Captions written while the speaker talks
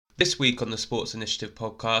This week on the Sports Initiative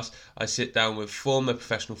podcast, I sit down with former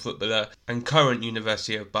professional footballer and current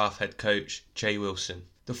University of Bath head coach, Jay Wilson.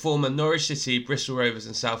 The former Norwich City, Bristol Rovers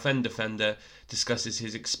and Southend defender discusses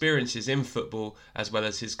his experiences in football as well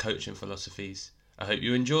as his coaching philosophies. I hope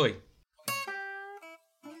you enjoy.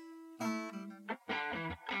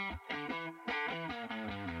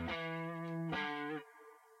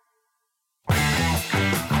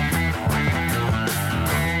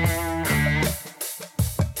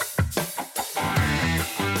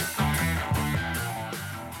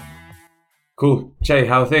 Cool. Jay,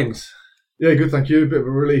 how are things? Yeah, good, thank you. A bit of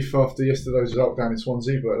a relief after yesterday's result down in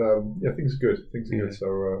Swansea, but things are good. Good.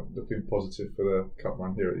 So looking positive for the cup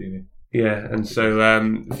run here at uni. Yeah, and so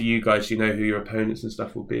for you guys, do you know who your opponents and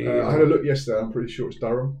stuff will be? I had a look yesterday. I'm pretty sure it's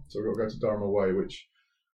Durham, so we've got to go to Durham away, which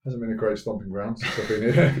hasn't been a great stomping ground since I've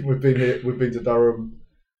been here. We've been to Durham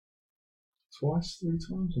three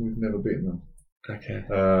times, and we've never beaten them. Okay.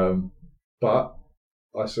 But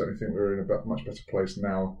I certainly think we're in a much better place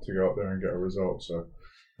now to go up there and get a result. So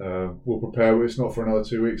we'll prepare. It's not for another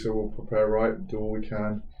 2 weeks, so we'll prepare right, do all we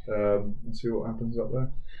can, and see what happens up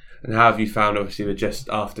there. And how have you found, obviously, we're just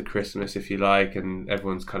after Christmas, if you like, and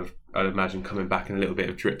everyone's kind of, I'd imagine, coming back in a little bit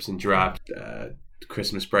of drips and drabs,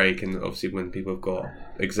 Christmas break, and obviously when people have got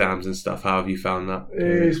exams and stuff, how have you found that?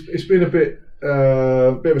 It's been a bit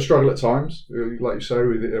of a struggle at times, like you say,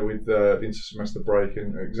 with the inter-semester break,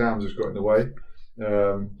 and exams has got in the way.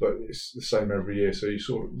 But it's the same every year, so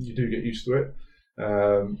you do get used to it.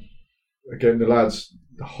 Again, the lads,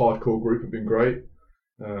 the hardcore group have been great,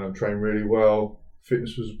 trained really well.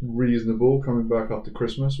 Fitness was reasonable coming back after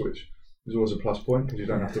Christmas, which is always a plus point because you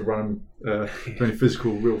don't have to run any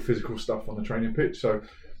real physical stuff on the training pitch. So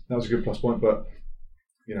that was a good plus point. But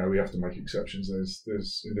we have to make exceptions.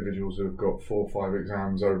 There's individuals who have got 4 or 5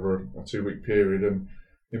 exams over a 2-week period, and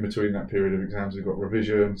in between that period of exams, they've got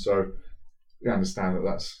revision. So we understand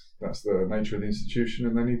that's the nature of the institution,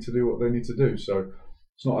 and they need to do what they need to do. So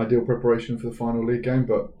it's not ideal preparation for the final league game,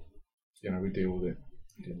 but we deal with it.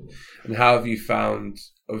 And how have you found?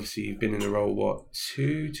 Obviously, you've been in the role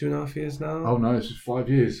 2.5 years now. Oh no, this is 5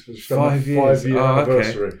 years. It's 5 years. 5-year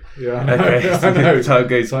anniversary. Okay. Yeah. Okay. So I know. Time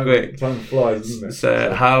goes quick. Time flies, doesn't it?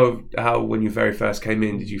 So how when you very first came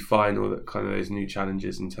in, did you find all that kind of those new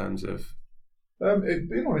challenges in terms of?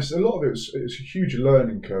 Being honest, a lot of it was a huge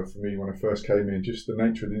learning curve for me when I first came in. Just the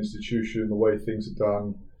nature of the institution, the way things are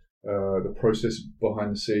done, the process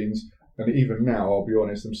behind the scenes, and even now, I'll be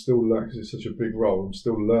honest, I'm still learning because it's such a big role. I'm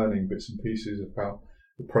still learning bits and pieces of how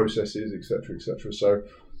the process is, etc., etc. So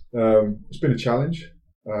it's been a challenge.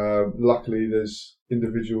 Luckily, there's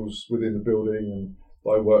individuals within the building and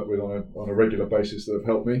that I work with on a regular basis that have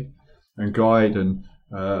helped me and guide and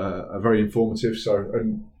are very informative.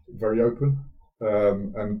 And very open.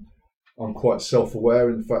 And I'm quite self-aware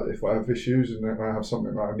in the fact that if I have issues and if I have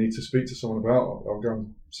something that I need to speak to someone about, I'll go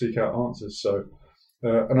and seek out answers. So,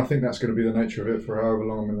 and I think that's going to be the nature of it for however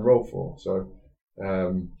long I'm in the role for. So,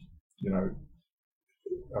 I'm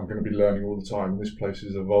going to be learning all the time. This place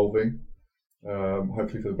is evolving,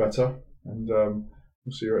 hopefully for the better, and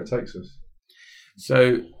we'll see where it takes us.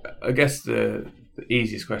 So, I guess the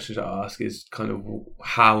easiest question to ask is kind of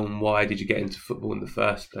how and why did you get into football in the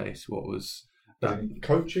first place? What was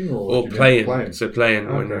coaching or playing? So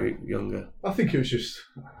playing when you were younger. I think it was just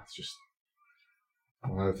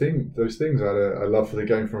those things. I had a love for the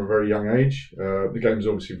game from a very young age. The game is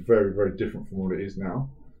obviously very, very different from what it is now.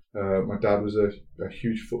 My dad was a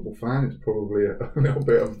huge football fan. It's probably a little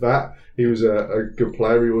bit of that. He was a good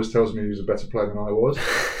player. He always tells me he was a better player than I was.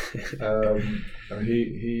 And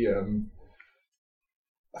he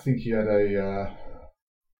I think he had to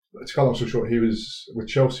cut long story short, he was with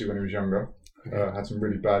Chelsea when he was younger, had some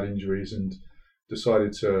really bad injuries and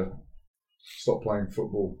decided to stop playing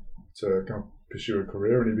football to kind of pursue a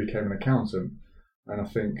career, and he became an accountant. And I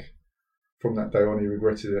think from that day on, he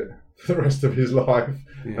regretted it for the rest of his life.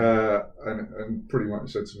 Yeah. And pretty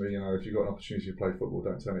much said to me, if you've got an opportunity to play football,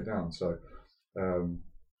 don't turn it down. So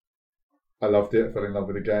I loved it. I fell in love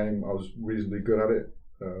with the game. I was reasonably good at it.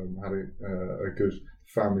 Had a good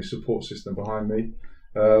family support system behind me,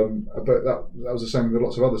 but that was the same with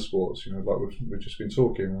lots of other sports. Like we've just been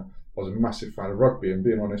talking. I was a massive fan of rugby, and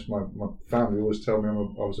being honest, my family always tell me I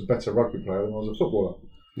was a better rugby player than I was a footballer.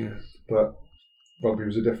 Yeah. But rugby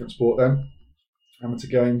was a different sport then. Amateur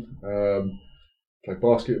game. Played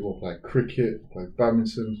basketball, played cricket, played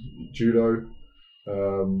badminton, judo.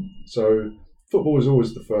 So football was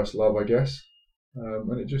always the first love, I guess,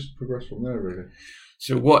 and it just progressed from there, really.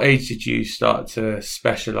 So what age did you start to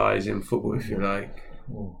specialise in football, if you like?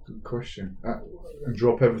 Oh, good question. And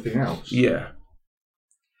drop everything else? Yeah.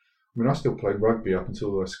 mean, I still played rugby up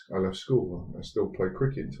until I left school. I still played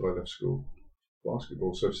cricket until I left school.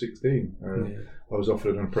 Basketball, so 16. I was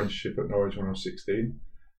offered an apprenticeship at Norwich when I was 16,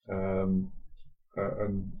 and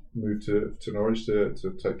moved to Norwich to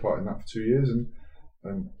take part in that for 2 years,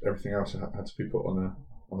 and everything else had to be put on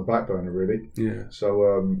the back burner, really. Yeah. So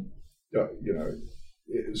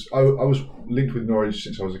I was linked with Norwich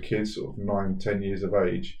since I was a kid, sort of 9-10 years of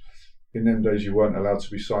age. In them days, you weren't allowed to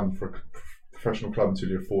be signed for a professional club until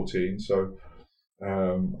you're 14. So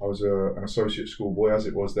I was an associate schoolboy, as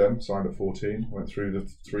it was then, signed at 14. Went through the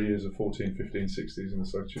 3 years of 14, 15, 16 as an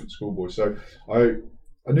associate schoolboy. So I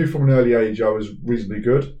knew from an early age I was reasonably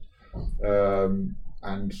good,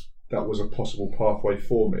 and that was a possible pathway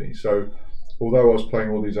for me. So although I was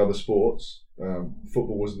playing all these other sports,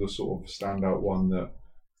 football was the sort of standout one that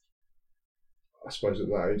I suppose at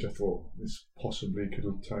that age I thought this possibly could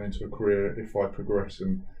turn into a career if I progress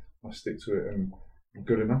and I stick to it and I'm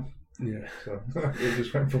good enough. Yeah. So it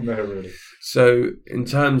just went from there, really. So in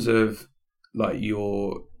terms of like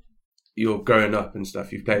your growing up and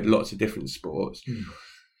stuff, you've played lots of different sports.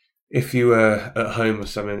 If you were at home or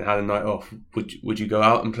something and had a night off, would you go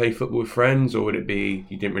out and play football with friends, or would it be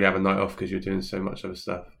you didn't really have a night off because you're doing so much other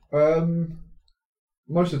stuff?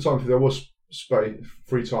 Most of the time, if there was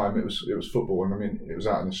free time, it was football, and I mean it was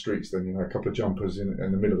out in the streets. Then a couple of jumpers in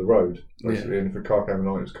the middle of the road, basically. And if a car came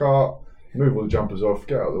along, it was car. Move all the jumpers off,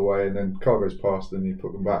 get out of the way, and then car goes past, and you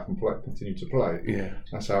put them back and continue to play. Yeah,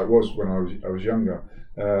 that's how it was when I was younger.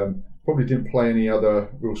 Probably didn't play any other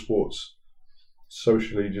real sports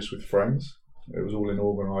socially, just with friends. It was all in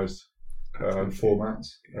organised formats.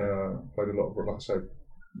 Played a lot of, like I say,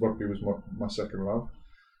 rugby was my second love.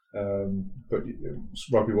 But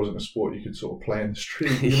rugby wasn't a sport you could sort of play in the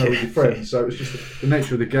street, with your friends. So it was just the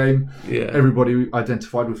nature of the game. Yeah. Everybody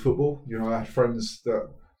identified with football. I had friends that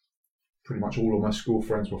pretty much all of my school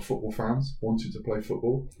friends were football fans, wanted to play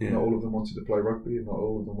football. Yeah. Not all of them wanted to play rugby, and not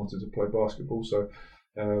all of them wanted to play basketball. So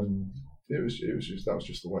it was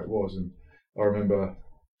just the way it was. And I remember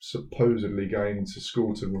supposedly going into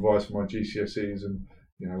school to revise for my GCSEs, and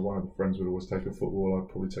one of the friends would always take a football.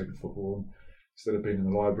 I'd probably take a football, and instead of being in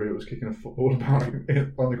the library, it was kicking a football about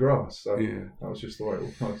on the grass. So that was just the way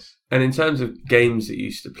it was. And in terms of games that you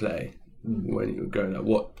used to play when you were growing up,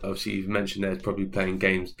 what obviously you've mentioned there's probably playing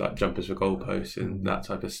games like jumpers for goalposts and that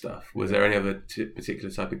type of stuff. Was there any other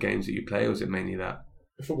particular type of games that you play, or was it mainly that?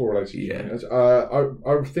 Football related. Yeah.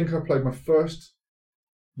 I think I played my first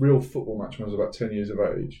real football match when I was about 10 years of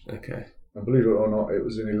age. Okay. And believe it or not, it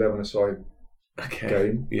was an 11-a-side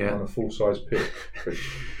game on a full-size pitch. Which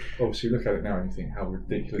obviously, you look at it now and you think, how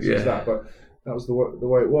ridiculous is that? But that was the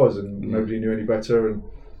way it was, and nobody knew any better. And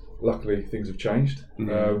luckily, things have changed.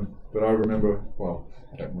 But I remember, well,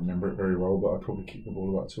 I don't remember it very well, but I probably kicked the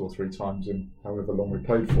ball about 2 or 3 times in however long we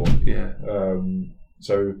played for. Yeah.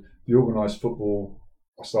 So the organised football,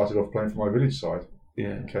 I started off playing for my village side.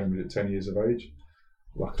 In Cambridge at 10 years of age.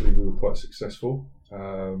 Luckily, we were quite successful.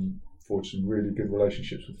 Forged some really good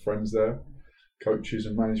relationships with friends there. Coaches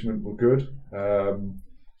and management were good.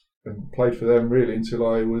 And played for them really until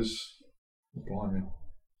I was, blimey,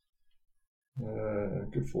 a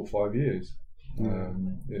good 4 or 5 years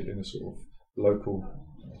in a sort of local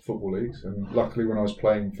football leagues. And luckily, when I was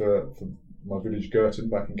playing for my village Girton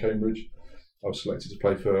back in Cambridge, I was selected to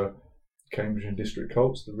play for Cambridge and District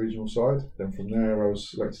Colts, the regional side. Then from there, I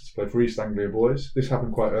was selected to play for East Anglia Boys. This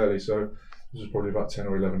happened quite early, so this was probably about 10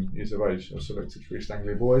 or 11 years of age. I was selected for East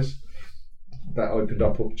Anglia Boys. That opened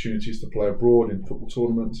up opportunities to play abroad in football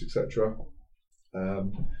tournaments, etc.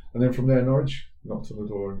 And then from there, Norwich knocked on the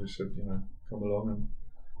door and just said, come along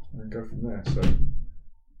and go from there.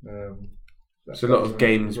 So a lot of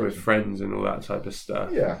games with friends and all that type of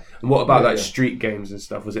stuff. Yeah. And what about street games and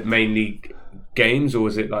stuff? Was it mainly games, or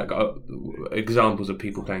was it like examples of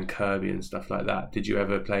people playing Kirby and stuff like that? Did you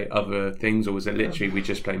ever play other things, or was it literally we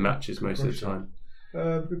just play matches most of the time?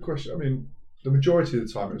 Good question. I mean, the majority of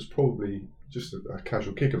the time it was probably just a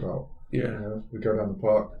casual kickabout. Yeah. We go down the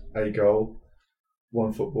park, a goal,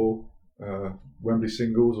 one football, Wembley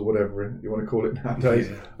singles or whatever you want to call it nowadays,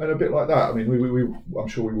 and a bit like that. I mean, we I'm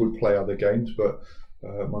sure we would play other games, but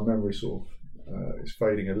my memory sort of is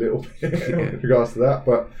fading a little bit with regards to that.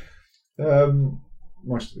 But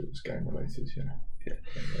most of it was game related. Yeah.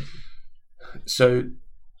 So,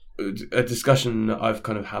 a discussion that I've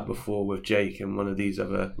kind of had before with Jake in one of these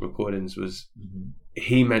other recordings was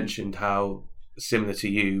he mentioned how similar to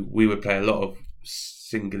you, we would play a lot of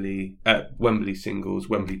Wembley singles,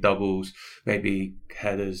 Wembley doubles, maybe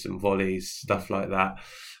headers and volleys, stuff like that,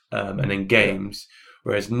 and then games.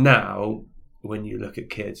 Whereas now, when you look at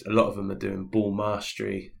kids, a lot of them are doing ball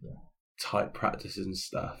mastery tight practices and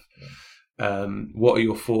stuff. What are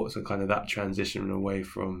your thoughts on kind of that transition away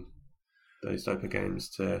from those type of games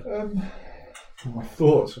to? My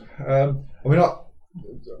thoughts. I mean,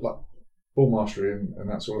 like ball mastery and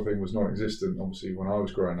that sort of thing was non-existent, obviously, when I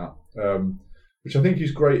was growing up. Which I think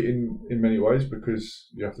is great in many ways, because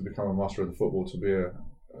you have to become a master of the football to be a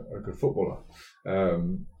good footballer.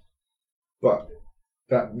 But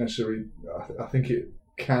that necessarily, I think it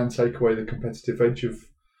can take away the competitive edge of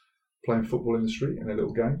playing football in the street in a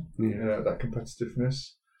little game. That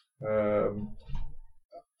competitiveness,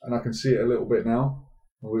 and I can see it a little bit now.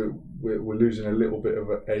 We're losing a little bit of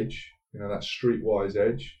an edge, that streetwise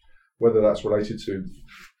edge. Whether that's related to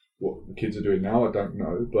what the kids are doing now, I don't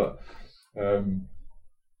know. But I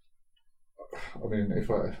mean,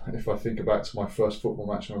 if I think back to my first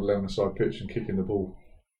football match on an 11-a-side pitch and kicking the ball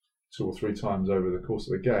 2 or 3 times over the course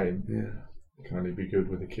of the game, it can only be good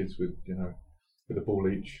with the kids with a ball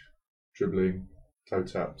each, dribbling, toe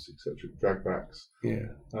taps, etc., drag backs.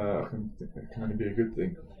 I can think it can only be a good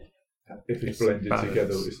thing. If it's blended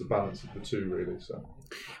together, it's the balance of the two, really. So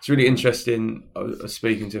it's really interesting. I was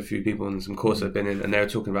speaking to a few people on some course I've been in, and they were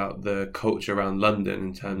talking about the culture around London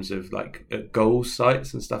in terms of like goal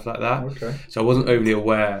sites and stuff like that. Okay. So I wasn't overly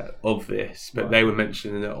aware of this, but they were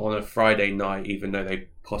mentioning that on a Friday night, even though they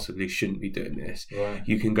possibly shouldn't be doing this,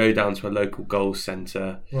 you can go down to a local goal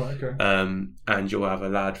centre, and you'll have a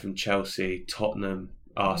lad from Chelsea, Tottenham,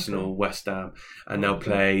 Arsenal, West Ham, and they'll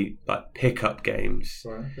play like pickup games.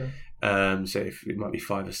 So if it might be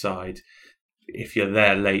 5-a-side, if you're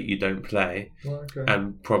there late, you don't play,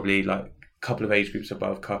 and probably like a couple of age groups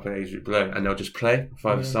above, a couple of age groups below, and they'll just play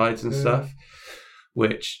 5-a-sides and stuff.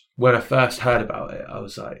 Which, when I first heard about it, I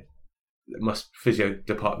was like, physio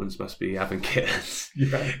departments must be having kittens,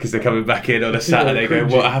 because they're coming back in on a Saturday going,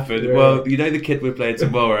 what happened? Well, the kid we're playing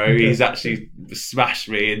tomorrow, he's actually smashed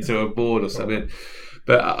me into a board or something.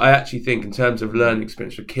 But I actually think, in terms of learning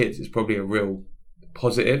experience for kids, it's probably a real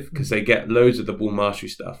positive, because they get loads of the ball mastery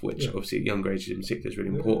stuff, which obviously at younger ages in particular is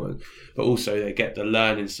really important, but also they get the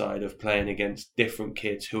learning side of playing against different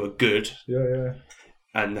kids who are good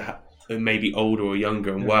and maybe older or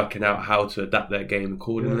younger, and working out how to adapt their game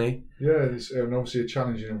accordingly. It's and obviously a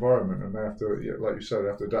challenging environment, and they have to, like you said, they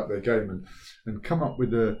have to adapt their game and come up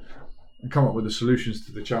with the solutions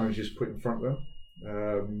to the challenges put in front of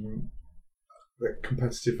them. The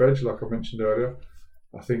competitive edge, like I mentioned earlier,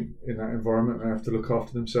 I think in that environment they have to look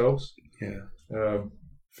after themselves.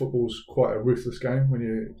 Football's quite a ruthless game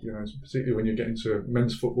when particularly when you get into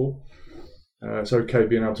men's football. It's okay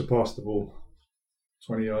being able to pass the ball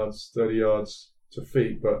 20 yards, 30 yards to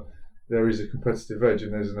feet, but there is a competitive edge,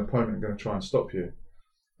 and there's an opponent going to try and stop you.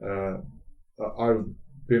 I've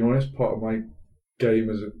been honest, part of my game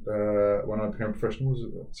as when I became professional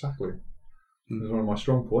was tackling. It was one of my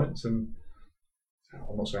strong points, and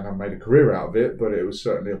I'm not saying I made a career out of it, but it was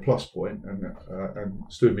certainly a plus point, and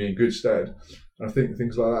stood me in good stead. And I think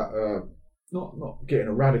things like that, not getting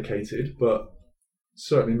eradicated, but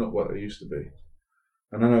certainly not what they used to be.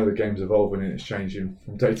 And I know the game's evolving and it's changing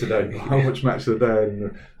from day to day. How much match of the day,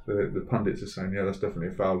 and the pundits are saying, that's definitely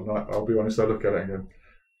a foul. And I'll be honest, I look at it and go,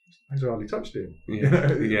 he's hardly touched him.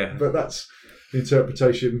 But that's the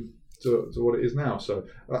interpretation to what it is now. So,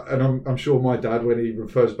 and I'm sure my dad, when he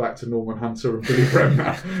refers back to Norman Hunter and Billy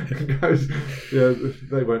Bremner, goes,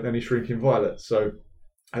 they weren't any shrinking violets. So,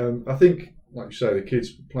 I think, like you say, the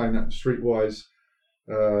kids playing that streetwise,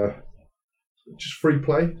 just free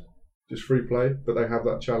play, but they have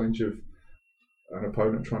that challenge of an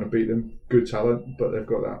opponent trying to beat them. Good talent, but they've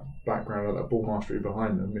got that background of that ball mastery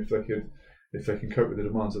behind them. If they can cope with the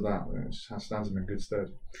demands of that, it stands them in good stead.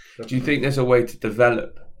 Definitely. Do you think there's a way to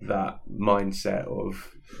develop that mindset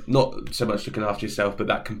of not so much looking after yourself, but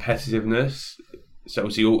that competitiveness? So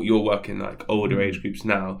obviously you're working like older age groups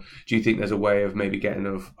now. Do you think there's a way of maybe getting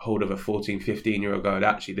a hold of a 14, 15-year-old going,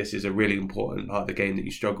 actually, this is a really important part of the game that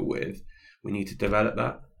you struggle with? We need to develop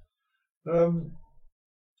that?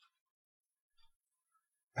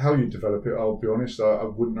 How you develop it, I'll be honest, I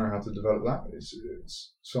wouldn't know how to develop that.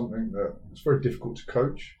 It's something that it's very difficult to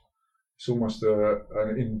coach. It's almost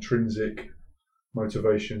an intrinsic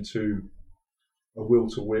motivation to a will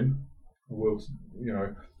to win. A will to,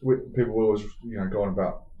 people will always go on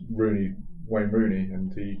about Wayne Rooney,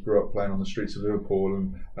 and he grew up playing on the streets of Liverpool,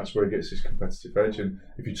 and that's where he gets his competitive edge. And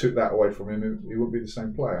if you took that away from him, he wouldn't be the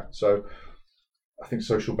same player. So I think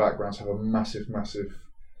social backgrounds have a massive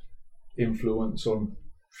influence on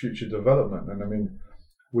future development. And I mean,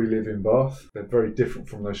 we live in Bath. They're very different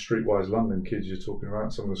from those streetwise London kids you're talking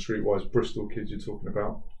about, some of the streetwise Bristol kids you're talking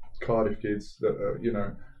about, Cardiff kids that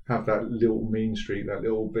have that little mean streak, that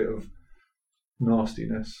little bit of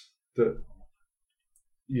nastiness. that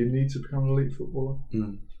you need to become an elite footballer.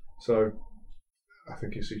 So I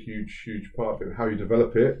think it's a huge part of it. How you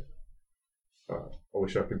develop it, I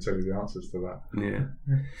wish I could tell you the answers to that. Yeah.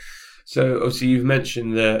 So obviously you've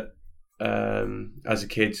mentioned that as a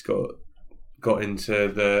kid got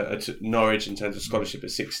into Norwich in terms of scholarship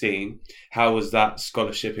at 16. How was that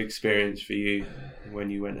scholarship experience for you when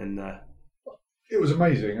you went in there? It was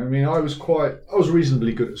amazing. I mean, I was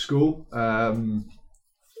reasonably good at school.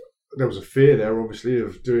 There was a fear there, obviously,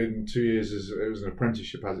 of doing 2 years it was an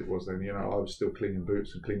apprenticeship as it was then. You know, I was still cleaning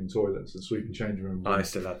boots and cleaning toilets and sweeping changing rooms. I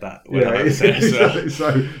still had that. Exactly.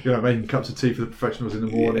 So, you know, making cups of tea for the professionals in the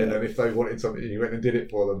morning, and if they wanted something, you went and did it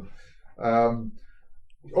for them.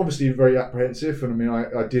 Obviously, very apprehensive, and I mean,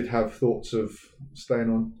 I did have thoughts of staying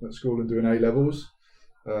on at school and doing A levels,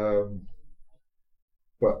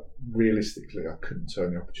 but realistically, I couldn't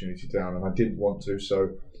turn the opportunity down, and I didn't want to.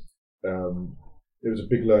 So it was a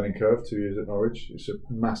big learning curve. 2 years at Norwich. It's a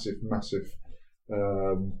massive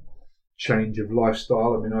change of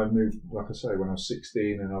lifestyle. I mean, I moved, like I say, when I was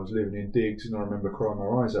 16, and I was living in digs, and I remember crying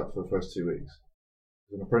my eyes out for the first 2 weeks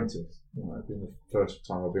as an apprentice. You know, it'd been the first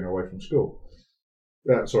time I've been away from school.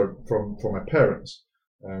 From my parents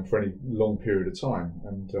for any long period of time.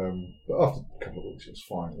 And but after a couple of weeks, it was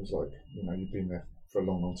fine. It was like, you know, you've been there for a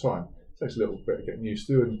long time. It takes a little bit of getting used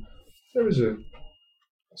to, and there is a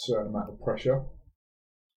certain amount of pressure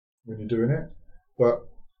when you're doing it, but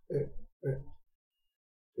it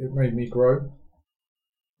made me grow.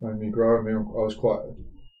 I mean,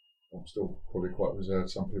 I'm still probably quite reserved.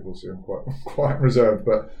 Some people see I'm quite reserved,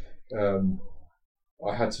 but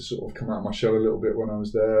I had to sort of come out of my shell a little bit when I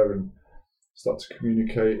was there and start to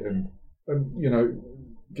communicate and you know,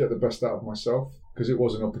 get the best out of myself, because it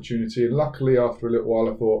was an opportunity. And luckily, after a little while,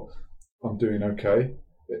 I thought, I'm doing okay.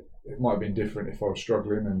 It might have been different if I was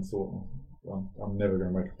struggling and thought, I'm never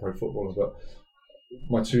going to make a pro footballer. But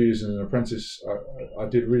my 2 years as an apprentice, I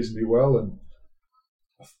did reasonably well, and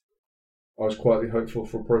I was quietly hopeful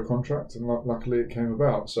for a pro contract, and luckily it came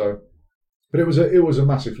about. So, but it was a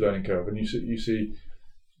massive learning curve, and you see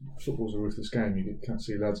football's a ruthless game. You can't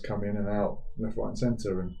see lads come in and out left, right, and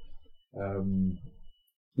centre. And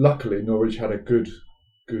luckily, Norwich had a good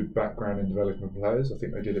background in developing players. I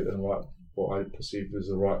think they did it in what I perceived as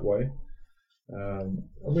the right way. And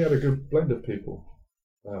we had a good blend of people.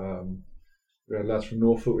 We had lads from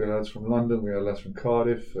Norfolk, we had lads from London, we had lads from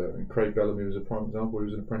Cardiff. And Craig Bellamy was a prime example. He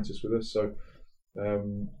was an apprentice with us. So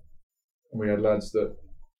we had lads that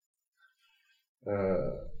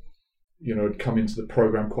you know, had come into the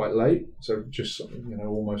programme quite late, so just, you know,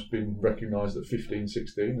 almost been recognised at 15,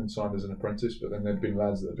 16 and signed as an apprentice. But then there'd been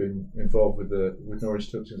lads that had been involved with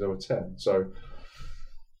Norwich since they were 10. So,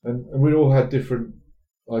 and we all had different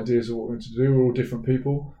ideas of what we wanted to do. We were all different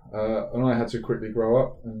people, and I had to quickly grow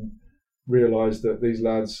up and realise that these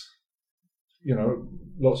lads, you know,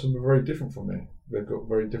 lots of them are very different from me. They've got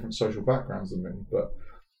very different social backgrounds than me. But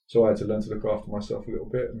so I had to learn to look after myself a little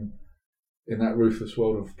bit. And in that ruthless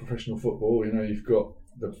world of professional football, you know, you've got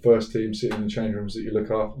the first team sitting in the change rooms that you're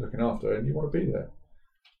looking after, and you want to be there.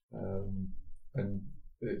 And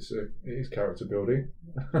it is character building.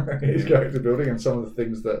 It is character building, and some of the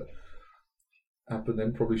things that happened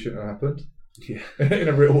then probably shouldn't have happened. Yeah. In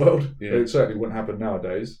a real world, yeah. It certainly wouldn't happen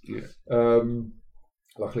nowadays. Yeah.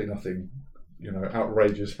 Luckily, nothing, you know,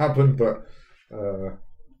 outrageous happened, but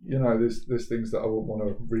you know, there's things that I wouldn't want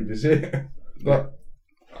to revisit. But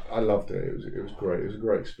I loved it. It was great. It was a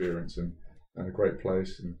great experience and a great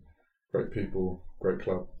place and great people, great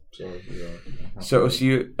club. So yeah. So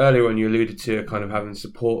earlier on you alluded to kind of having a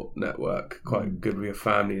support network, quite good with your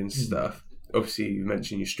family and stuff. Obviously, you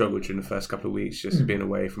mentioned you struggled during the first couple of weeks, just being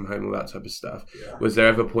away from home, all that type of stuff. Yeah. Was there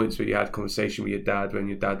ever points where you had a conversation with your dad when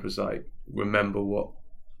your dad was like, remember what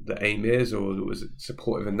the aim is, or was it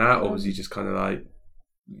supportive in that, or was he just kind of like,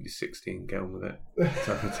 you're 16, get on with it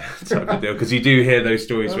type of deal? Because you do hear those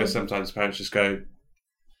stories where sometimes parents just go,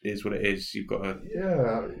 "Is what it is. You've got to."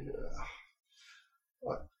 Yeah,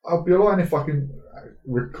 I'll be lying if I can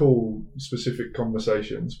recall specific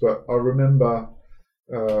conversations, but I remember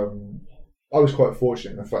I was quite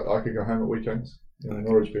fortunate in the fact that I could go home at weekends. You know,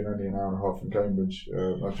 Norwich being only an hour and a half from Cambridge,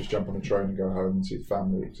 I'd just jump on a train and go home and see the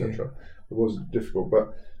family, etc. Yeah. It wasn't difficult,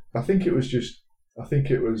 but I think it was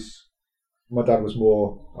my dad was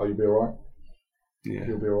more, "Oh, you'll be all right. Yeah.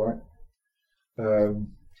 You'll be all right."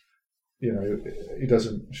 You know, he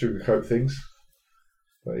doesn't sugarcoat things,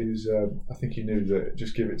 but I think he knew that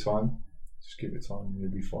just give it time, and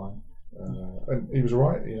you'll be fine. And he was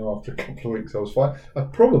right. You know, after a couple of weeks, I was fine.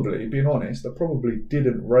 Being honest, I probably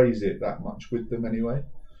didn't raise it that much with them anyway.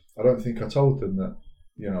 I don't think I told them that,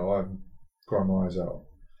 you know, I'm crying my eyes out.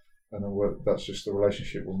 that's just the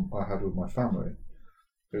relationship I had with my family.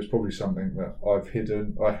 It was probably something that I've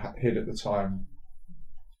hidden. I hid at the time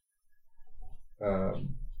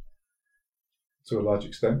to a large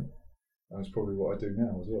extent. That's probably what I do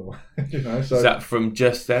now as well. So is that from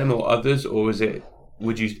just them or others, or is it?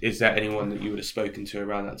 Is there anyone that you would have spoken to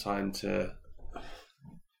around that time to?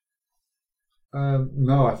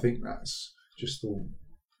 No, I think that's just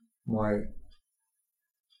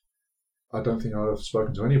I don't think I would have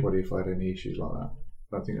spoken to anybody if I had any issues like that.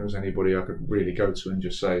 I don't think there was anybody I could really go to and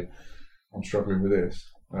just say, I'm struggling with this.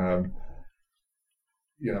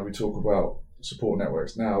 We talk about support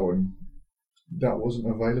networks now, and that wasn't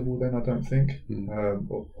available then, I don't think.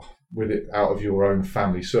 With it out of your own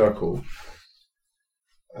family circle.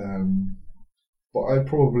 But I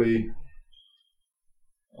probably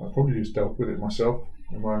just dealt with it myself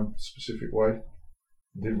in my own specific way.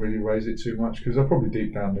 Didn't really raise it too much because I probably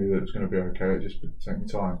deep down knew that it was going to be okay. It just would take me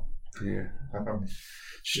time. Yeah.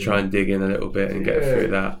 Just try and dig in a little bit and get through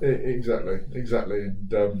that. Exactly.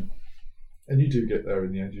 And you do get there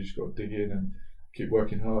in the end. You just got to dig in and keep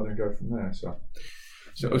working hard and go from there. So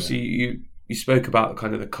obviously you spoke about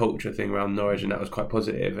kind of the culture thing around Norwich, and that was quite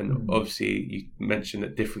positive. And obviously you mentioned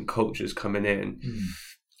that different cultures coming in.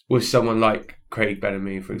 With someone like Craig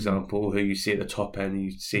Bellamy, for example, who you see at the top end,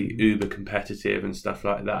 you see uber competitive and stuff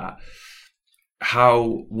like that.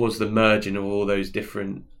 How was the merging of all those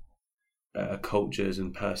different cultures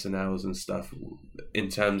and personnels and stuff? In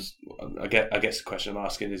terms, I guess the question I'm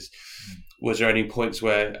asking is, was there any points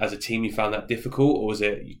where, as a team, you found that difficult, or was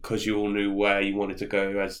it because you all knew where you wanted to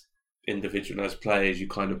go as individual, as players, you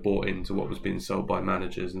kind of bought into what was being sold by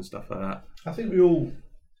managers and stuff like that? I think we all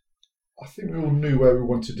knew where we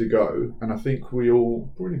wanted to go, and I think we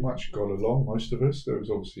all pretty much got along, most of us. There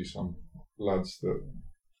was obviously some lads that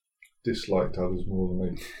disliked others more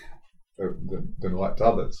than liked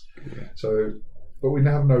others. Yeah. So, but we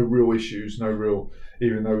have no real issues,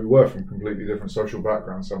 even though we were from completely different social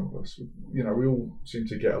backgrounds, some of us, we all seemed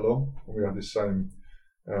to get along, and we had the same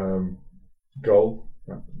goal,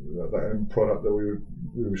 that end product that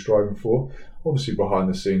we were striving for. Obviously, behind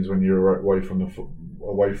the scenes, when you're away from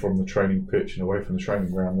the training pitch and away from the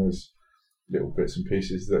training ground, there's little bits and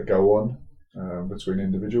pieces that go on between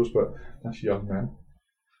individuals, but that's young men.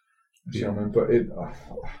 But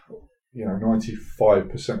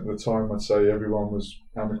 95% of the time, I'd say everyone was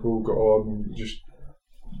amicable, got on, and just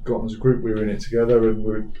got on as a group. We were in it together, and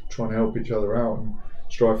we were trying to help each other out and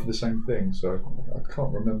strive for the same thing. So I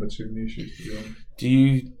can't remember too many issues, to be honest. Do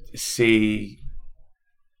you see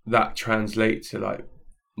that translate to like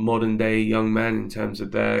modern day young men in terms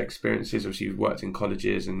of their experiences? Obviously, you've worked in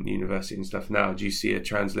colleges and university and stuff now. Do you see a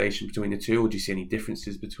translation between the two, or do you see any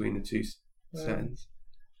differences between the two settings?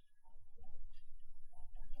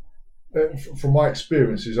 From my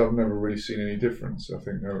experiences, I've never really seen any difference. I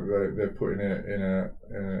think they're put in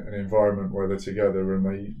an environment where they're together, and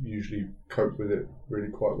they usually cope with it really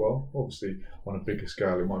quite well. Obviously, on a bigger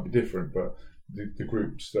scale, it might be different, but the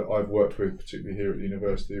groups that I've worked with, particularly here at the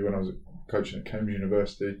university, when I was coaching at Cambridge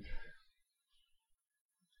University,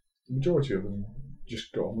 the majority of them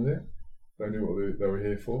just got on with it. They knew what they were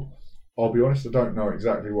here for. I'll be honest, I don't know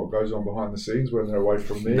exactly what goes on behind the scenes when they're away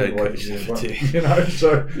from me, away from the environment,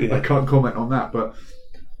 so I can't comment on that. But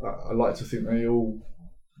I like to think they all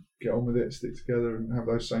get on with it, stick together, and have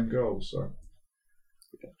those same goals. So,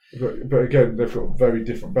 but again, they've got very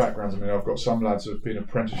different backgrounds. I mean, I've got some lads who have been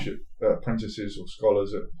apprentices or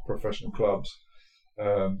scholars at professional clubs,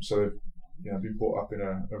 so they've been brought up in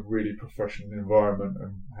a really professional environment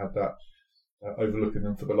and had that overlooking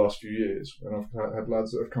them for the last few years. And I've had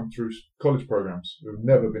lads that have come through college programs who have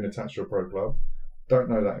never been attached to a pro club, don't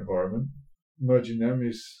know that environment. Merging them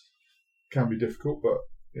can be difficult, but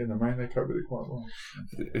in the main they cope with it quite well.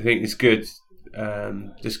 I think it's good,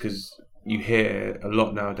 just because you hear a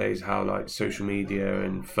lot nowadays how like social media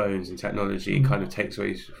and phones and technology kind of takes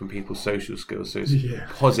away from people's social skills. So it's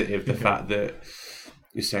positive the fact that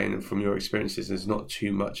you're saying that from your experiences there's not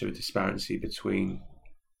too much of a disparity between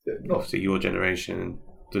obviously your generation and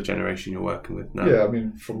the generation you're working with now. Yeah, I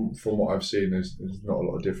mean, from what I've seen, there's not a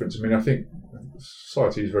lot of difference. I mean, I think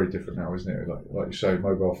society is very different now, isn't it? Like you say,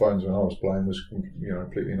 mobile phones when I was playing was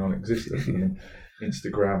completely non-existent. I mean,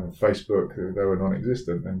 Instagram and Facebook, they were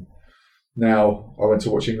non-existent. And now I went to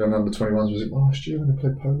watch England under-21s. Was it last year when they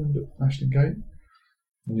played Poland at Ashton Gate?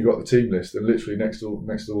 And you got the team list, and literally next to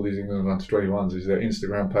all these England under-21s is their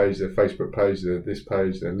Instagram page, their Facebook page, their this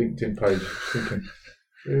page, their LinkedIn page. Thinking,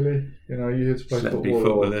 really? You're here to play football?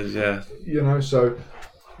 Footballers, yeah. So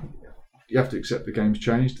you have to accept the game's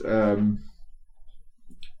changed.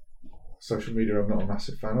 social media I'm not a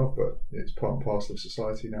massive fan of, but it's part and parcel of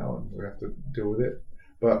society now, and we have to deal with it.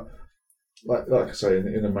 But like I say,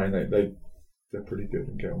 in the main, they're pretty good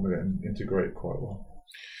and get on with it and integrate quite well.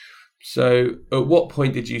 So, at what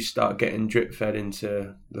point did you start getting drip fed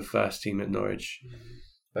into the first team at Norwich?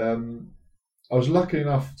 I was lucky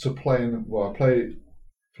enough to play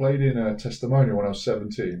played in a testimonial when I was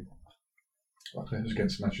 17. I think it was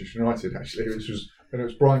against Manchester United actually, and it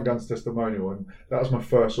was Brian Gunn's testimonial, and that was my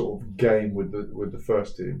first sort of game with the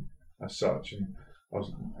first team as such. And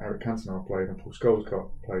Eric Cantona played and Paul Scholes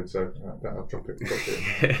played, so I'll drop it.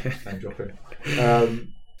 And drop it.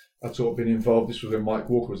 I'd sort of been involved. This was when Mike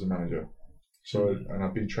Walker was the manager, and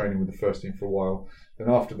I've been training with the first team for a while. Then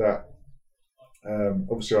after that,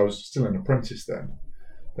 obviously I was still an apprentice then.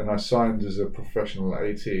 Then I signed as a professional at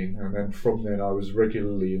 18, and then from then I was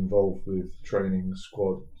regularly involved with training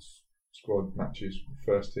squad matches,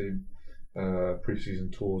 first team, pre-season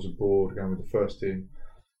tours abroad, going with the first team.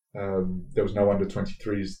 There was no under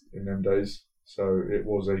 23s in them days, so it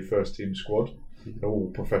was a first team squad.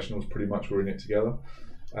 All professionals pretty much were in it together.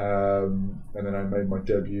 And then I made my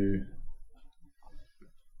debut.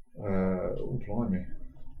 Blimey,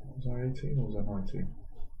 was I 18 or was I 19?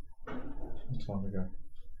 Some time ago.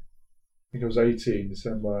 I think I was 18,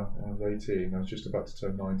 December. I was 18. I was just about to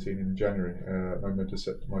turn 19 in January. I made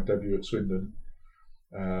my debut at Swindon.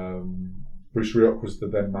 Bruce Rioch was the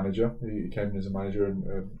then manager. He came in as a manager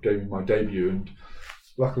and gave me my debut. And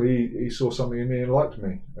luckily, he saw something in me and liked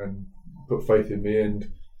me and put faith in me. And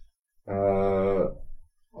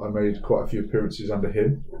I made quite a few appearances under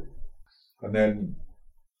him. And then,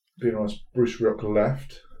 being honest, Bruce Rioch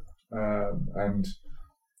left, and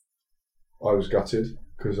I was gutted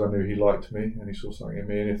because I knew he liked me and he saw something in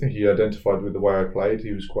me, and I think he identified with the way I played.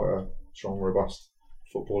 He was quite a strong, robust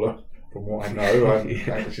footballer, from what I know. I haven't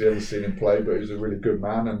actually ever seen him play, but he was a really good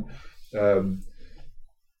man. And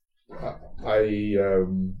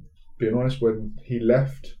being honest, when he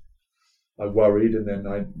left, I worried, and then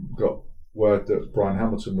I got word that Brian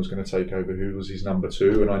Hamilton was going to take over, who was his number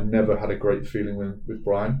 2, and I never had a great feeling with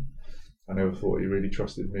Brian. I never thought he really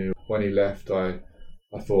trusted me. When he left, I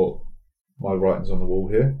thought, my writing's on the wall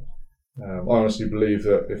here. I honestly believe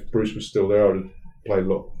that if Bruce was still there, I would have played a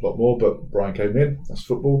lot more, but Brian came in, that's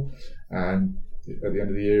football, and at the end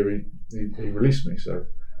of the year he released me, so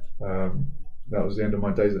that was the end of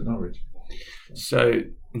my days at Norwich. So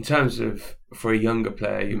in terms of, for a younger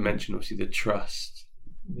player, you mentioned obviously the trust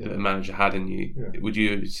that the manager had in you. Would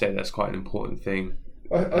you say that's quite an important thing?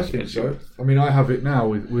 I think so. I mean, I have it now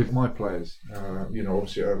with my players.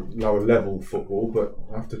 Obviously at a lower level football, but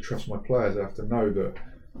I have to trust my players. I have to know that,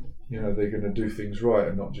 they're going to do things right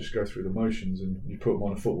and not just go through the motions. And you put them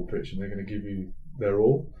on a football pitch and they're going to give you their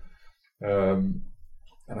all. And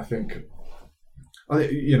I think,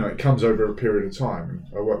 it comes over a period of time.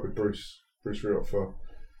 I worked with Bruce Rioch for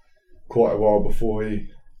quite a while before he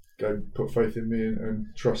put faith in me and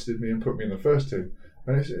trusted me and put me in the first team.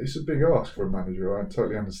 And it's a big ask for a manager. I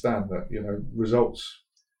totally understand that. Results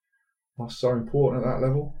are so important at that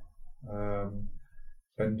level.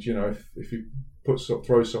 And if you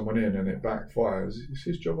throw someone in and it backfires, it's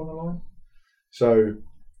his job on the line. So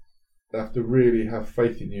they have to really have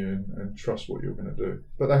faith in you and trust what you're going to do.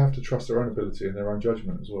 But they have to trust their own ability and their own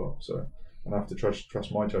judgment as well. So, and I have to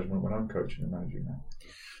trust my judgment when I'm coaching and managing now.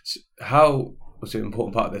 So also an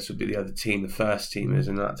important part of this would be the other team, the first teamers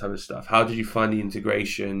and that type of stuff. How did you find the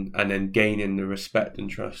integration and then gaining the respect and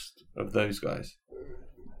trust of those guys?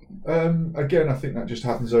 Again, I think that just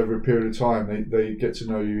happens over a period of time. They get to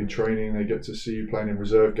know you in training, they get to see you playing in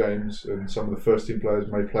reserve games, and some of the first team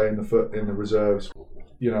players may play in the reserves.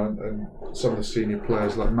 And some of the senior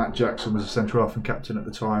players like Matt Jackson was a centre half and captain at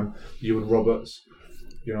the time, Ewan Roberts.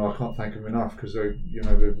 I can't thank them enough because they're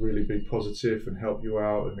really be positive and help you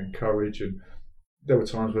out and encourage. And there were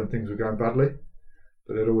times when things were going badly,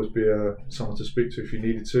 but there'd always be someone to speak to if you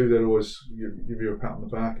needed to. They'd always give you a pat on the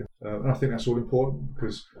back, and I think that's all important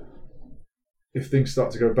because if things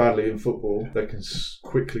start to go badly in football, they can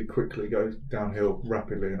quickly go downhill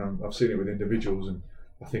rapidly. And I've seen it with individuals, and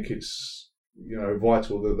I think it's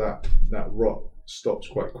vital that rot stops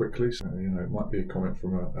quite quickly. So it might be a comment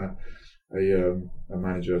from a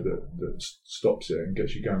manager that stops it and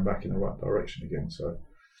gets you going back in the right direction again. So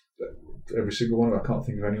every single one of them, I can't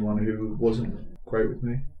think of anyone who wasn't great with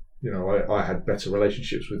me. I had better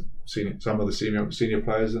relationships with some of the senior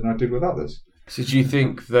players than I did with others. So do you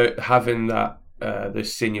think that having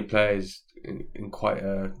those senior players in quite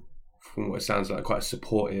a, from what it sounds like, quite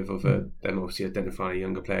supportive of them obviously identifying a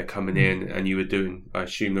younger player coming in, and you were doing, I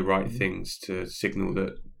assume, the right things to signal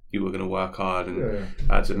that you were going to work hard and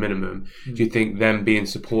as a minimum. Do you think them being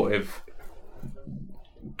supportive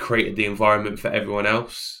created the environment for everyone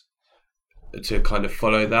else to kind of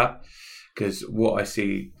follow that. Because what I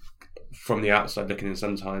see from the outside looking in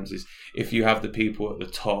sometimes is if you have the people at the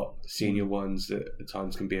top, senior ones that at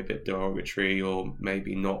times can be a bit derogatory or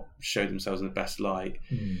maybe not show themselves in the best light,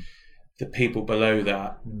 the people below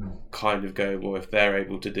that kind of go, well, if they're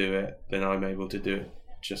able to do it, then I'm able to do it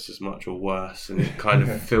just as much or worse, and it kind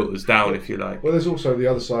of filters down, if you like. Well, there's also the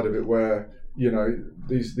other side of it where, you know,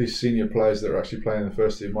 these senior players that are actually playing in the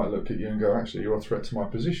first team might look at you and go, actually, you're a threat to my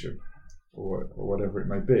position, or whatever it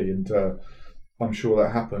may be. And I'm sure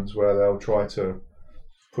that happens where they'll try to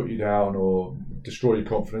put you down or destroy your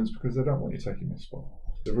confidence because they don't want you taking this spot.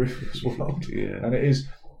 It's a ruthless world. Yeah. And it is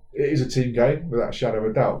a team game without a shadow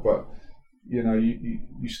of a doubt, but you know,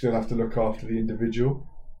 you still have to look after the individual.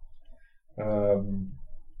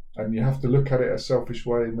 And you have to look at it a selfish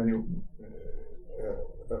way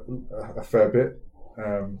a fair bit,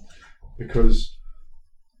 because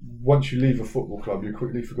once you leave a football club, you're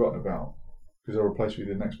quickly forgotten about because they'll replace you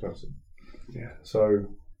with the next person. Yeah. So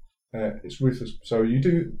it's ruthless. So you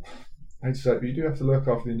do, I hate to say it, but you do have to look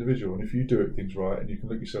after the individual. And if you do things right, and you can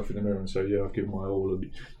look yourself in the mirror and say, "Yeah, I've given my all," and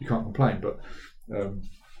you can't complain. But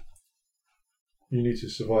you need to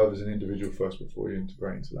survive as an individual first before you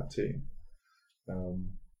integrate into that team.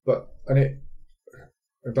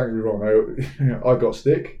 Don't get me wrong, I got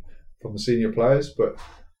stick from the senior players, but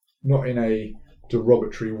not in a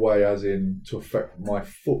derogatory way as in to affect my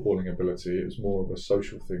footballing ability. It was more of a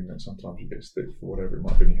social thing that sometimes you get stick for whatever it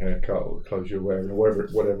might be, your haircut or the clothes you're wearing or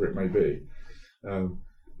whatever it may be. And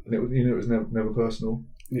it was never personal.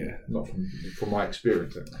 Yeah, not from my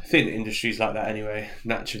experience. I think the industry's like that anyway.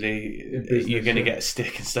 Naturally, you're going to get a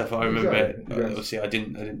stick and stuff. I remember, exactly. Obviously, I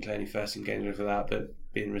didn't play any first team games for that, but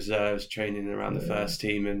being reserves, training around the first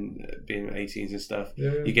team, and being 18s and stuff,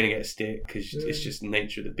 you're going to get a stick because it's just the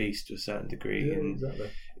nature of the beast to a certain degree. And exactly.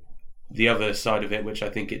 The other side of it, which I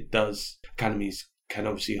think it does, academies can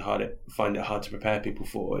obviously find it hard to prepare people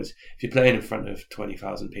for, is if you're playing in front of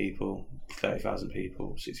 20,000 people, 30,000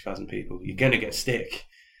 people, 60,000 people, you're going to get stick.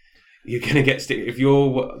 You're going to get stick. If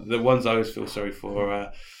you're the ones I always feel sorry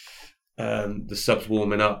for, the subs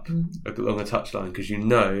warming up along the touchline, because you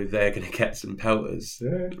know they're going to get some pelters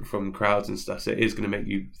from crowds and stuff. So it is going to make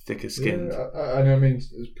you thicker skinned. Yeah, and I mean,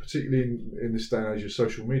 particularly in this day and age of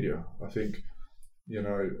social media, I think, you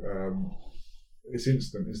know, it's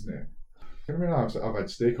instant, isn't it? I mean, I've had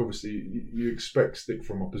stick. Obviously, you expect stick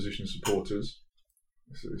from opposition supporters.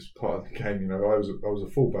 It's part of the game. You know, I was a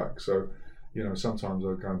fullback, so. You know, sometimes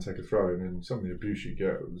I'd go and take a throw, and some of the abuse you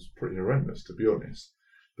get was pretty horrendous, to be honest.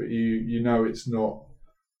 But you know it's not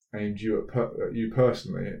aimed at you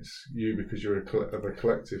personally. It's you because you're a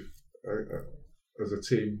collective as a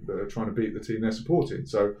team that are trying to beat the team they're supporting.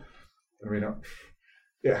 So, I mean,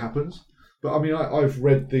 it happens. But I mean, I've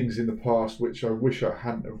read things in the past which I wish I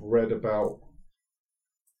hadn't have read about.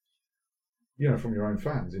 You know, from your own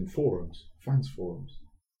fans in fans forums,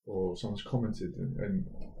 or someone's commented and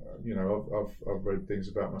you know, I've read things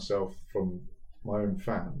about myself from my own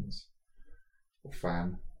fans, or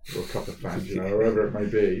a couple of fans, you know, wherever it may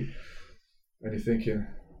be, and you're thinking,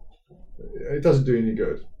 it doesn't do you any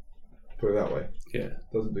good. Put it that way. Yeah,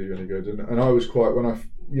 it doesn't do you any good. And I was quite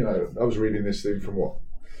I was reading this thing from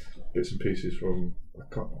bits and pieces from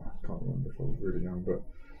I can't remember if I was really young, but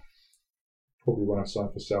probably when I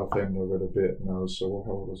signed for Southend, I read a bit, and I was how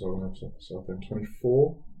old was I when I signed for Southend?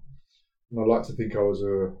 24. And I like to think I was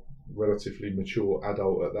a relatively mature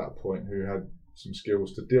adult at that point who had some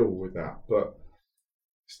skills to deal with that, but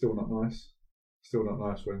still not nice. Still not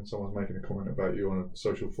nice when someone's making a comment about you on a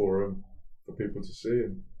social forum for people to see,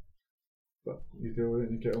 but you deal with it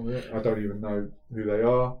and you get on with it. I don't even know who they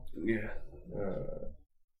are. Yeah.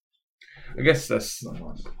 I guess that's not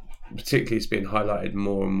nice. Particularly, it's been highlighted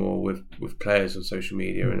more and more with players on social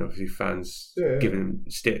media, and obviously fans giving them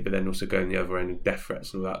stick, but then also going the other end with death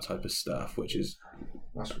threats and all that type of stuff, which is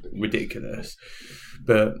ridiculous.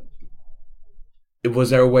 But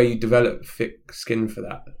was there a way you developed thick skin for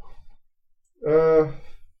that?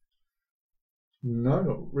 No,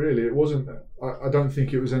 not really. It wasn't. I don't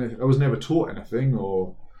think it was anything. I was never taught anything,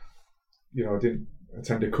 or you know, I didn't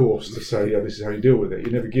attend a course to say, yeah, this is how you deal with it.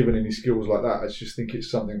 You're never given any skills like that. I just think it's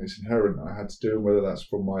something that's inherent that I had to do, whether that's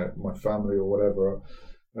from my family or whatever.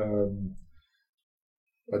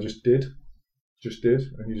 I just did,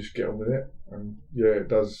 and you just get on with it. And yeah, it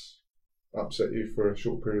does upset you for a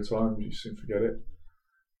short period of time. You soon forget it.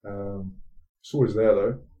 It's always there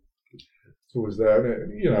though. It's always there.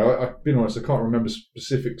 And you know, I've been honest, I can't remember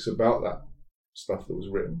specifics about that stuff that was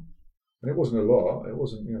written. And it wasn't a lot. It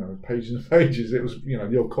wasn't, you know, pages and pages. It was, you know,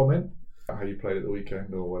 the odd comment. how you played at the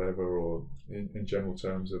weekend or whatever, or in general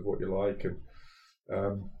terms of what you like.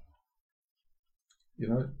 And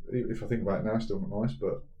if I think about it now, it's still not nice,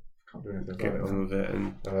 but I can't do anything about it. On with it,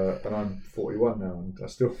 and I'm 41 now, and I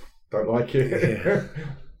still don't like it. Yeah.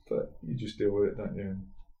 But you just deal with it, don't you? And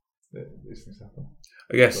these things happen.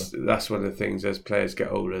 I guess that's one of the things, as players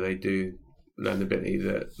get older, they do learn the ability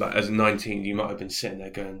that, like, as a 19, you might have been sitting there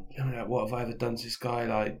going, what have I ever done to this guy?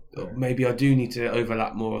 Like, maybe I do need to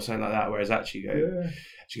overlap more or something like that. Whereas actually,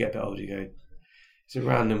 as you get a bit older, you go, it's a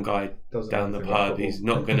random guy down the pub. He's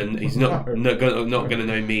not gonna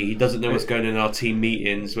know me. He doesn't know what's going on in our team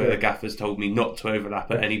meetings where the gaffer's told me not to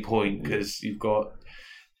overlap at any point because you've got.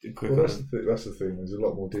 Well, that's the thing. There's a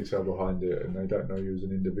lot more detail behind it, and they don't know you as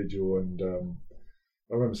an individual. And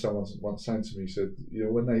I remember someone once saying to me, he said,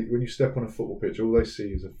 when you step on a football pitch, all they see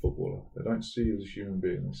is a footballer. They don't see you as a human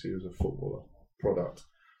being. They see you as a footballer product.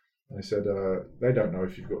 And they said they don't know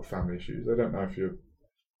if you've got family issues. They don't know if your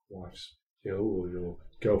wife's ill or your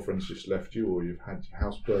girlfriend's just left you or you've had your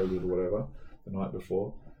house burgled or whatever the night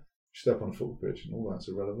before. You step on a football pitch and all that's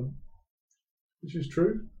irrelevant, which is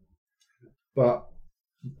true. But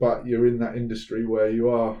you're in that industry where you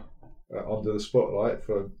are under the spotlight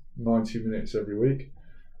for 90 minutes every week,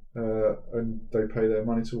 and they pay their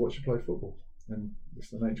money to watch you play football, and it's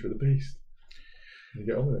the nature of the beast. You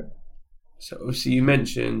get on with it. So obviously you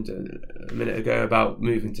mentioned a minute ago about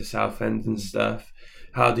moving to Southend and stuff.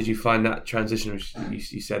 How did you find that transition?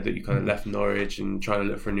 You said that you kind of left Norwich and trying to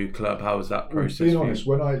look for a new club. How was that process? Being honest,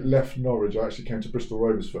 when I left Norwich, I actually came to Bristol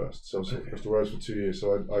Rovers first. So I was at Bristol Rovers for 2 years.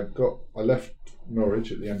 So I left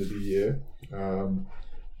Norwich at the end of the year,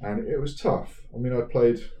 and it was tough. I mean, I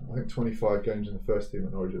played 25 games in the first team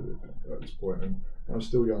at Norwich at this point, and I was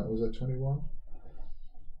still young. Was I 21?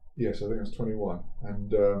 Yes, I think I was 21,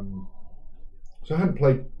 and so I hadn't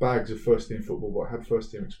played bags of first team football, but I had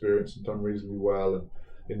first team experience and done reasonably well, and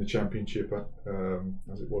in the Championship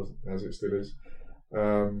as it still is,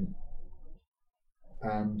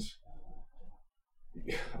 and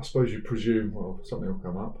I suppose you presume something will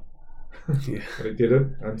come up. Yeah. But it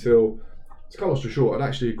didn't until, to cut long story short, I'd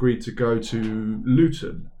actually agreed to go to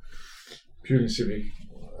Luton purely and simply.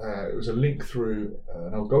 It was a link through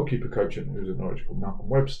an old goalkeeper coach who was at Norwich called Malcolm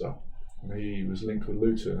Webster, and he was linked with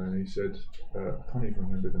Luton, and he said, I can't even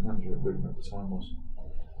remember who the manager at Luton at the time was.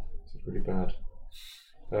 It's really bad.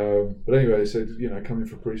 But anyway, they said, come in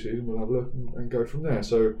for pre-season, we'll have a look and go from there.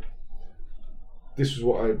 So this was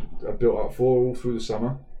what I built up for all through the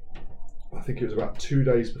summer. I think it was about 2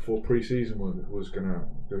 days before pre-season was going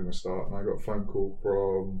to start, and I got a phone call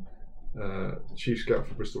from the chief scout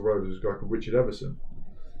for Bristol Rovers, a guy called Richard Everson.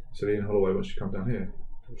 He said, Ian Holloway wants you to come down here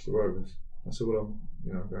to Bristol Rovers. I said, well,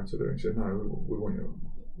 I'm going to do it. He said, no, we want you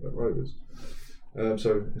at Rovers.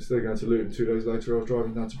 So instead of going to Luton 2 days later, I was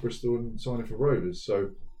driving down to Bristol and signing for Rovers.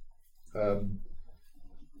 So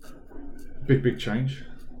big change,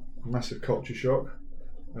 massive culture shock.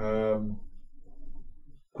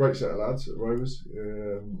 Great set of lads at Rovers.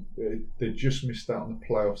 They just missed out on the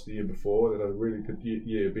playoffs the year before. They had a really good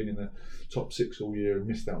year, been in the top 6 all year, and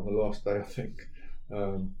missed out on the last day, I think.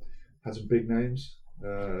 Had some big names.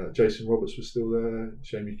 Jason Roberts was still there.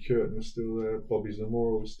 Jamie Curtin was still there. Bobby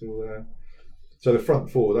Zamora was still there. So the front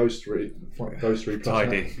four, those three plus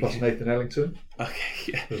Nathan Ellington.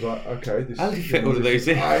 Okay, yeah. It was like, okay, how did you fit all of those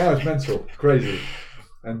in? I know, it's mental, crazy.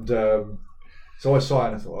 And so I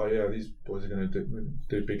signed. I thought, these boys are going to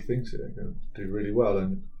do big things here. They're going to do really well.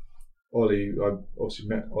 And Ollie, I obviously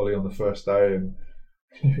met Ollie on the first day, and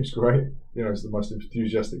he was great. He's the most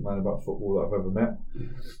enthusiastic man about football that I've ever met.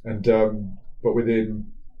 And but within,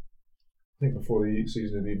 I think before the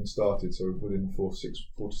season had even started, so within 4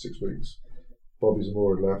 to 6 weeks, Bobby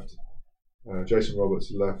Zamora had left, Jason Roberts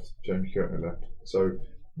had left, Jamie Curtin had left. So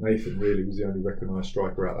Nathan really was the only recognised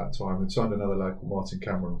striker at that time. They'd signed another lad called Martin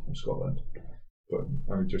Cameron from Scotland, but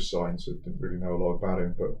only just signed, so didn't really know a lot about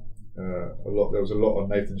him. But there was a lot on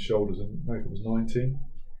Nathan's shoulders, and Nathan was 19.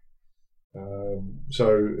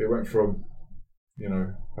 So it went from,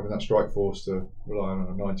 having that strike force to relying on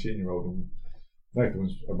a 19-year-old. And Nathan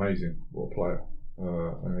was amazing, what a player,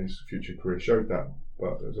 and his future career showed that.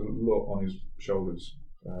 But there's a lot on his shoulders.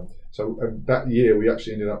 So that year we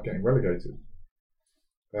actually ended up getting relegated.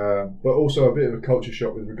 But also a bit of a culture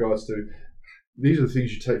shock with regards to, these are the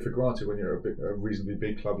things you take for granted when you're a reasonably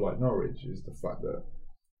big club like Norwich, is the fact that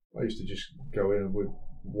I used to just go in with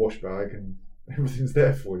wash bag and everything's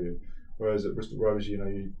there for you. Whereas at Bristol Rovers,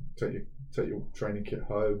 you take your training kit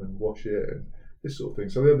home and wash it and this sort of thing.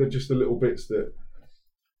 So they're just the little bits that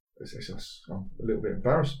I'm a little bit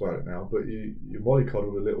embarrassed about it now, but you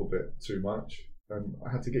mollycoddled a little bit too much, and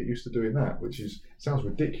I had to get used to doing that, which sounds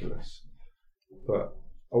ridiculous. but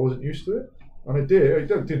I wasn't used to it, and it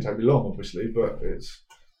didn't take me long, obviously, but it's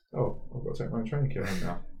I've got to take my own training kit home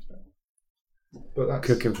now. But that's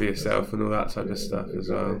cooking for yourself and all that type of stuff as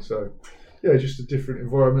well. So yeah, just a different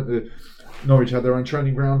environment. Norwich had their own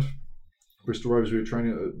training ground. Bristol Rovers, we were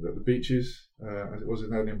training at the beaches, as it was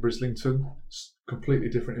known in Brislington. Completely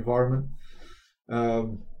different environment.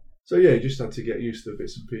 So yeah, you just had to get used to the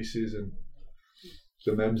bits and pieces, and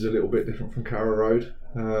the MEM's a little bit different from Carrow Road,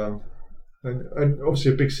 and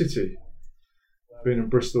obviously a big city. Being in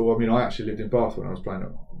Bristol, I mean, I actually lived in Bath when I was playing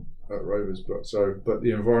at Rovers, but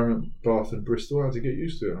the environment, Bath and Bristol, I had to get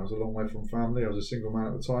used to it. And I was a long way from family. I was a single man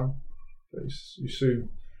at the time. But you soon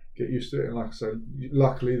get used to it, and like I say,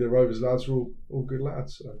 luckily the Rovers lads were all good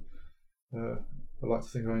lads. So I like to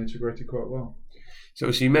think I integrated quite well. So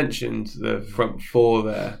you mentioned the front four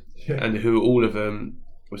there, and who all of them.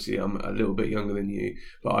 Obviously, I'm a little bit younger than you,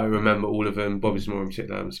 but I remember all of them. Bobby Moore in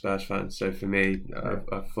particular, I'm a Spurs fan, so for me, I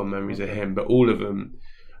have fond memories of him. But all of them,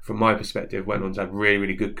 from my perspective, went on to have really,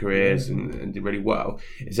 really good careers and did really well.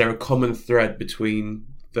 Is there a common thread between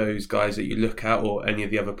those guys that you look at, or any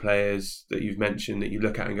of the other players that you've mentioned that you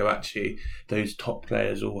look at and go, actually, those top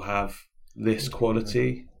players all have this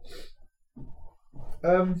quality?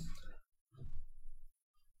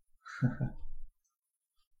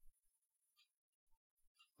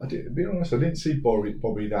 Being honest, I didn't see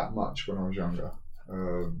Bobby that much when I was younger,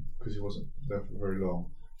 because he wasn't there for very long.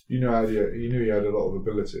 You knew he had a lot of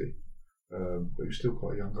ability, but he was still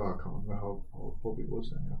quite a young guy. I can't remember how old Bobby was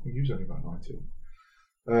then. I think he was only about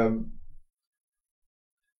 19.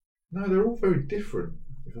 No, they're all very different.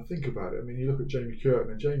 If I think about it, I mean, you look at Jamie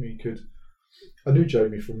Curtin, and I knew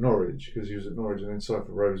Jamie from Norwich because he was at Norwich and then signed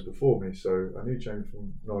for Rovers before me. So I knew Jamie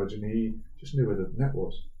from Norwich, and he just knew where the net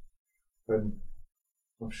was. And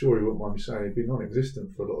I'm sure he wouldn't mind me saying he'd been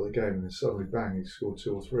non-existent for a lot of the game, and then suddenly, bang, he scored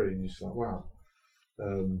 2 or 3, and you're just like, wow.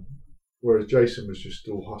 Whereas Jason was just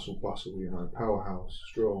all hustle bustle, powerhouse,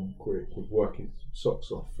 strong, quick, would work his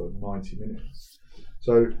socks off for 90 minutes.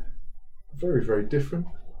 So very, very different.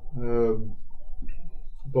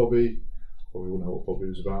 Bobby will know what Bobby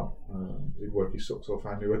was about. He'd work his socks off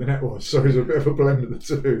and knew where the net was, so he's a bit of a blend of the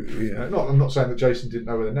two. Yeah. I'm not saying that Jason didn't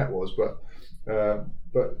know where the net was, but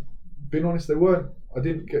being honest, I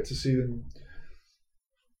didn't get to see them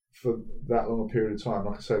for that long a period of time.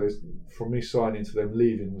 Like I say, from me signing to them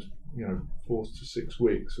leaving was 4 to 6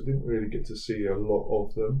 weeks. I didn't really get to see a lot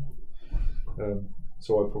of them.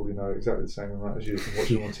 So I probably know exactly the same amount as you from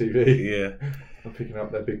watching them on TV. Yeah, I'm picking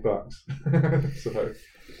up their big bucks.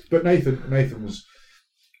 But Nathan,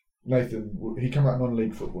 he came out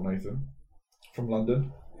non-league football. Nathan from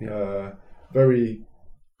London, very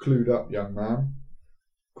clued up young man.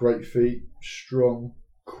 Great feet, strong,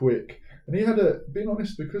 quick, and he had being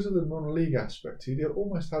honest, because of the non-league aspect, he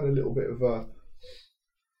almost had a little bit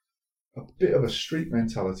of a street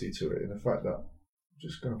mentality to it, in the fact that I'm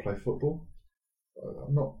just going to play football.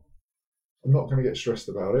 I'm not going to get stressed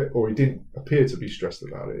about it, or he didn't appear to be stressed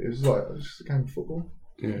about it. It was like, it's just a game of football.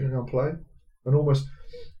 I'm going to play, and almost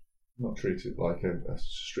not treat it like a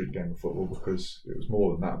street game of football, because it was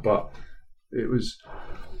more than that, but it was.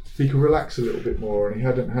 He could relax a little bit more, and he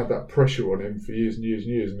hadn't had that pressure on him for years and years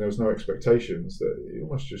and years, and there was no expectations. That he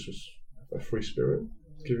almost just was a free spirit.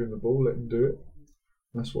 Give him the ball, let him do it.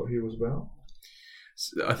 And that's what he was about.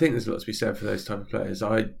 I think there's a lot to be said for those type of players.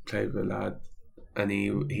 I played with a lad, and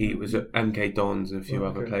he was at MK Dons and a few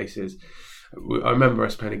other places. I remember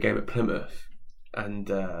us playing a game at Plymouth,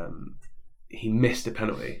 and he missed a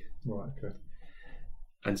penalty. Right. Okay.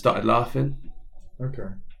 And started laughing. Okay.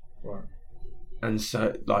 Right. And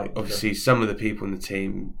so, obviously, some of the people in the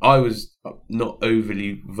team, I was not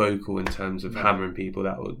overly vocal in terms of hammering people.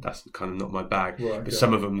 That's kind of not my bag. Right, but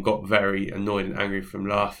some of them got very annoyed and angry from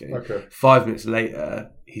laughing. Okay. 5 minutes later,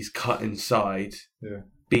 he's cut inside,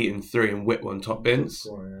 beaten 3 and whipped one top bins.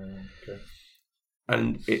 Okay.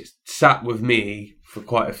 And it sat with me for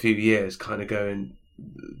quite a few years, kind of going,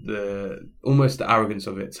 almost the arrogance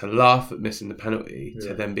of it, to laugh at missing the penalty,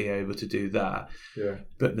 to then be able to do that.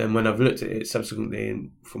 But then when I've looked at it subsequently and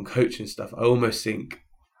from coaching stuff, I almost think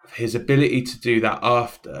his ability to do that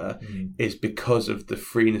after is because of the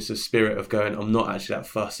freeness of spirit of going, I'm not actually that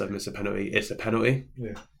fussed, I've missed a penalty, it's a penalty.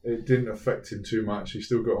 It didn't affect him too much. He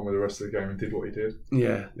still got on with the rest of the game and did what he did.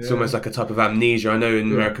 It's almost like a type of amnesia. I know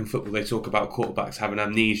in American football they talk about quarterbacks having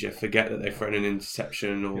amnesia, forget that they've thrown an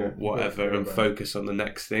interception or whatever, and focus on the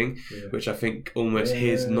next thing, which I think almost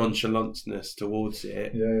his nonchalantness towards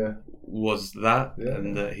it was that,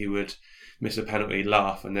 and that he would miss a penalty,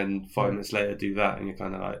 laugh, and then 5 minutes later do that, and you're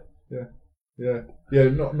kind of like...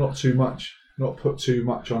 not too much, not put too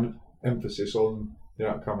much on emphasis on the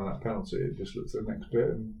outcome of that penalty. It just looked at the next bit.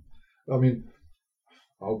 And I mean,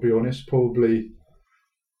 I'll be honest, probably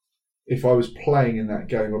if I was playing in that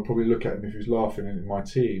game, I'd probably look at him if he was laughing in my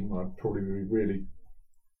team. I'd probably be really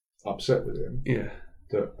upset with him. Yeah.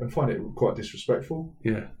 And find it quite disrespectful.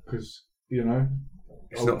 Yeah. Because,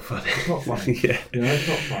 it's not funny. It's not funny. Yeah. It's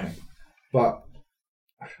not funny. But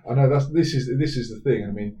I know this is the thing.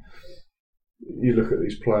 I mean, you look at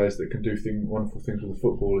these players that can do wonderful things with the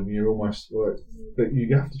football, and you're almost like that.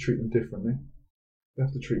 You have to treat them differently. You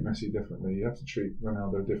have to treat Messi differently. You have to treat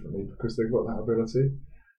Ronaldo differently because they've got that ability.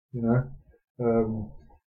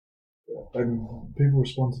 And people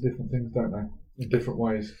respond to different things, don't they? In different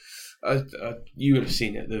ways. You would have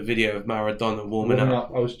seen it, the video of Maradona warming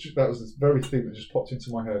up. That was the very thing that just popped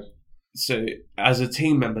into my head. So, as a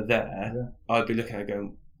team member there, I'd be looking at it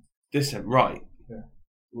going, this ain't right. Yeah.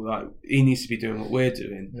 Like, he needs to be doing what we're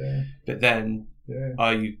doing. Yeah. But then,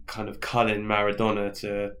 are you kind of culling Maradona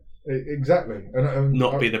to exactly and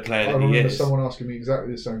not be the player that he is? I remember someone asking me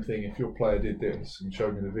exactly the same thing. If your player did this and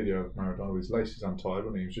showed me the video of Maradona with his laces untied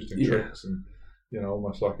when he was just in tricks and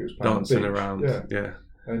almost like it was playing dancing around,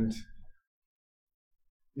 and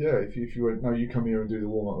if you went, no, you come here and do the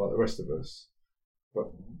warm up like the rest of us, but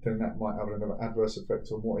then that might have an adverse effect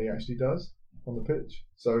on what he actually does on the pitch.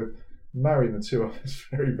 So marrying the two up is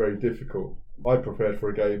very, very difficult. I prepared for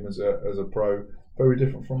a game as a pro, very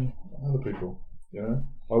different from other people.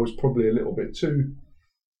 I was probably a little bit too.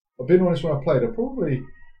 I've been honest, when I played, I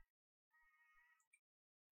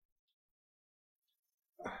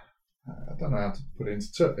don't know how to put it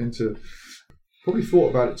into. Probably thought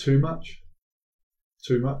about it too much,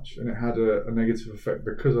 and it had a negative effect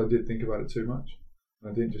because I did think about it too much.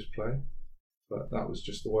 I didn't just play, but that was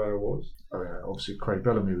just the way I was. I mean, obviously, Craig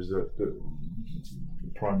Bellamy was the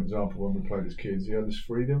prime example when we played as kids. He had this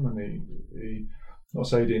freedom, and he not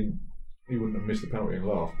say he wouldn't have missed the penalty and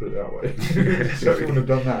laughed, put it that way. Certainly wouldn't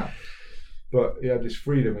have done that. But he had this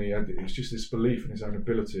freedom, and it was just this belief in his own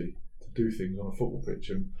ability to do things on a football pitch.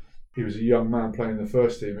 And he was a young man playing in the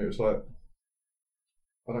first team. It was like,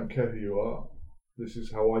 I don't care who you are. This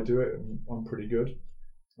is how I do it, and I'm pretty good.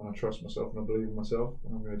 And I trust myself, and I believe in myself,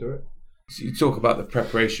 and I'm going to do it. So you talk about the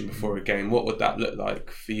preparation before a game. What would that look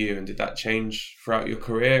like for you? And did that change throughout your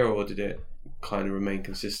career, or did it kind of remain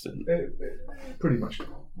consistent? It pretty much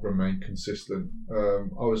remained consistent.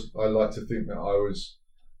 I like to think that I was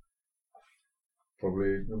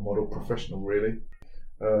probably the model professional, really.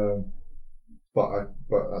 But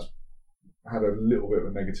that's had a little bit of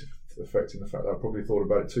a negative effect in the fact that I probably thought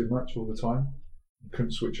about it too much all the time.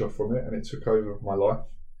 Couldn't switch off from it, and it took over my life.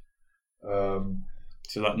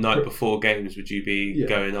 So, like night before games, would you be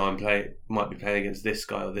going, might be playing against this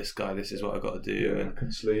guy or this guy, this is what I've got to do? And I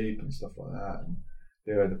couldn't sleep and stuff like that.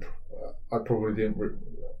 And, I probably didn't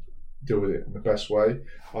deal with it in the best way.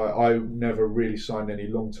 I never really signed any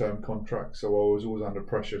long-term contracts, so I was always under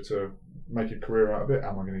pressure to make a career out of it.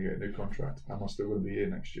 Am I going to get a new contract? Am I still going to be here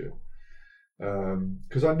next year?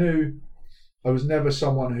 Because I knew I was never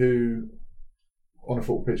someone who on a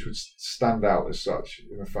football pitch would stand out as such,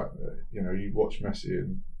 in the fact that you watch Messi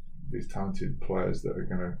and these talented players that are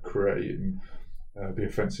going to create and be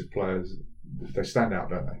offensive players, they stand out,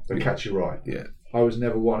 don't they? They catch your eye. Yeah. I was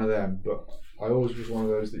never one of them, but I always was one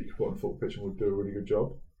of those that you could put on a football pitch and would do a really good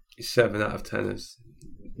job. 7 out of 10 is.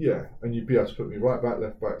 Yeah, and you'd be able to put me right back,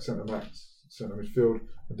 left back, centre back, centre midfield,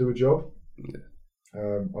 and do a job. Yeah.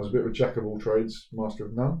 I was a bit of a jack of all trades, master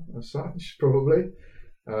of none, as such, probably.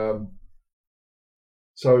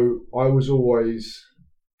 So I was always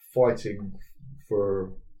fighting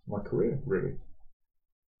for my career, really.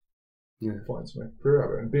 Yeah. Fighting to make a career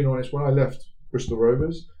out of it. And being honest, when I left Bristol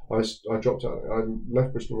Rovers, I dropped out. I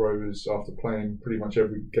left Bristol Rovers after playing pretty much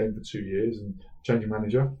every game for 2 years and changing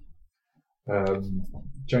manager.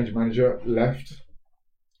 Left,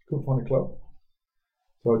 couldn't find a club.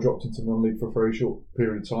 So I dropped into non-league for a very short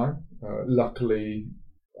period of time. Luckily,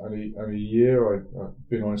 only a year. I've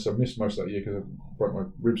been honest, I missed most of that year because I broke my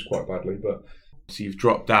ribs quite badly. But so you've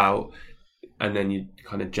dropped out, and then you're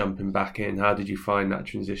kind of jumping back in. How did you find that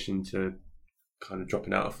transition to kind of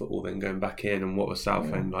dropping out of football, then going back in? And what was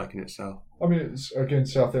Southend like in itself? I mean,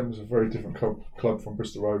 Southend was a very different club from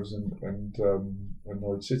Bristol Rovers and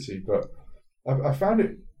Norwich City. But I found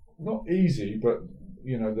it not easy, but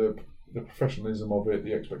the professionalism of it,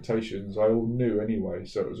 the expectations, I all knew anyway,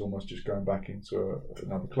 so it was almost just going back into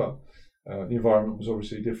another club. The environment was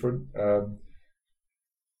obviously different.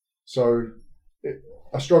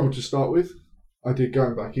 I struggled to start with. I did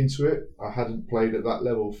going back into it. I hadn't played at that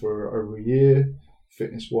level for over a year.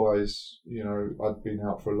 Fitness-wise, I'd been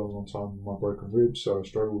out for a long, long time with my broken ribs, so I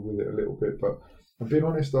struggled with it a little bit. But I'm being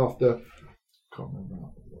honest, after can't remember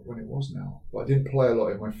when it was now, but I didn't play a lot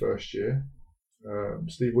in my first year.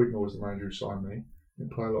 Steve Wignall was the manager who signed me.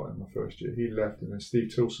 Didn't play a lot in my first year. He left, and then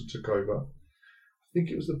Steve Tilson took over. I think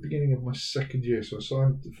it was the beginning of my second year, so I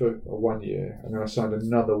signed for 1 year, and then I signed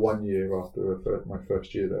another 1 year after my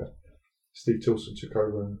first year there. Steve Tilson took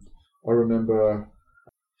over, and I remember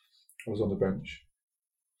I was on the bench,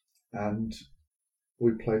 and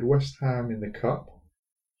we played West Ham in the Cup.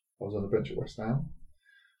 I was on the bench at West Ham,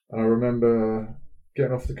 and I remember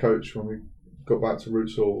getting off the coach when we got back to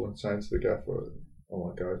Roots Hall and saying to the gaffer, "I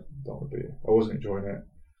want to go, don't want to be here." I wasn't enjoying it.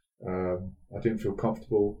 I didn't feel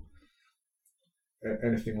comfortable,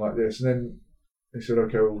 anything like this. And then he said,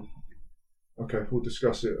 "Okay, we'll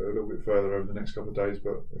discuss it a little bit further over the next couple of days,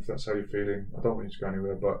 but if that's how you're feeling, I don't want you to go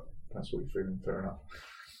anywhere, but that's what you're feeling, fair enough."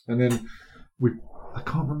 And then I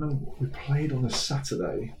can't remember, we played on a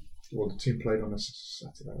Saturday. Well, the team played on a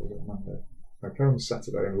Saturday, or was it a Monday? They played on a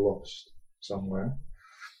Saturday and lost somewhere.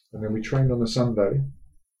 And then we trained on a Sunday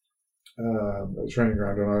at the training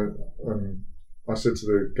ground, and I said to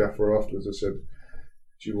the gaffer afterwards, I said,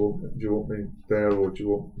 do you want me there, or do you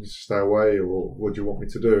want me to stay away, or what do you want me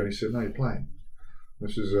to do? And he said, "No, you're playing."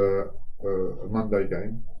 This was a Monday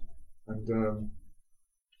game, and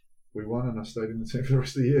we won, and I stayed in the team for the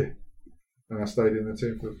rest of the year. And I stayed in the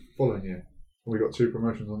team for the following year. We got 2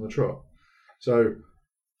 promotions on the trot. So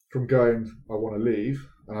from going, I want to leave,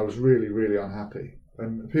 and I was really, really unhappy.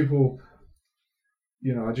 And people,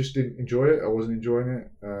 I just didn't enjoy it. I wasn't enjoying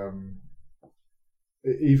it.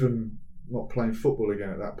 Even not playing football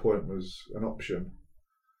again at that point was an option.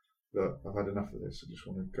 That I've had enough of this. I just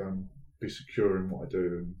want to go and be secure in what I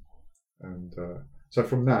do. And so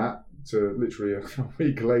from that to literally a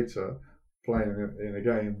week later, playing in a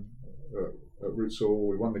game at Roots Hall,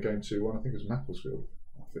 we won the game 2-1. I think it was Macclesfield,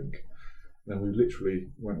 And then we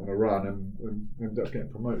literally went on a run and ended up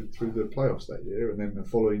getting promoted through the playoffs that year. And then the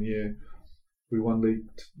following year, we won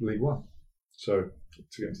League One. So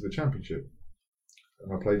to get into the Championship.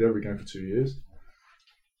 And I played every game for 2 years.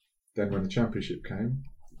 Then when the Championship came,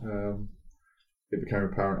 it became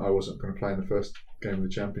apparent I wasn't going to play in the first game of the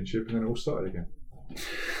Championship, and then it all started again.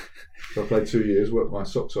 So I played 2 years, worked my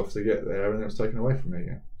socks off to get there, and then it was taken away from me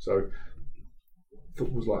again. So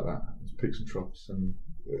football's like that. It's peaks and troughs, and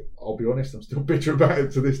I'll be honest, I'm still bitter about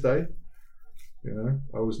it to this day.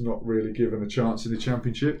 I was not really given a chance in the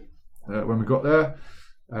Championship when we got there.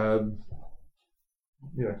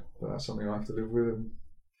 But that's something I have to live with, and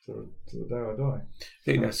to the day I die. I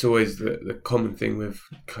think that's always the common thing with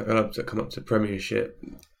clubs that come up to Premiership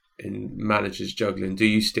in managers juggling. Do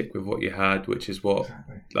you stick with what you had, which is what,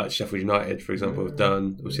 like Sheffield United, for example, have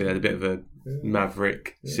done? Obviously, they had a bit of a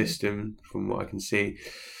maverick system, from what I can see.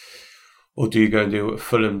 Or do you go and do what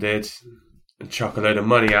Fulham did and chuck a load of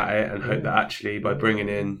money at it and hope that actually by bringing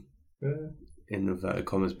in inverted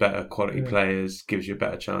commas, better quality players gives you a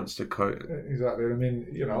better chance to cope? Exactly. I mean,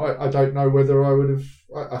 I don't know whether I would have.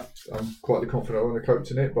 I'm quite confident I would have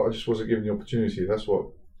coped in it, but I just wasn't given the opportunity. That's what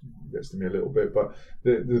gets to me a little bit. But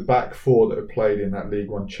the back four that have played in that League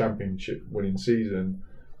One Championship winning season,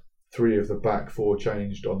 3 of the back 4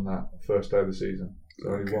 changed on that first day of the season.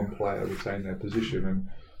 So only 1 player retained their position, and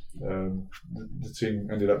the team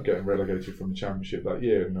ended up getting relegated from the Championship that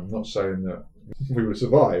year. And I'm not saying that we would have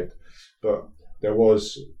survived, but there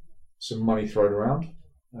was some money thrown around.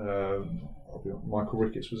 Michael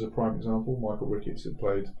Ricketts was a prime example. Michael Ricketts had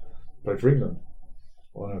played for England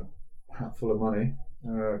on a hatful of money.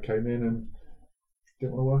 Came in and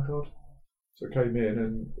didn't want to work hard, so came in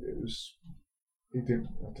and I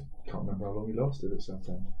can't remember how long he lasted at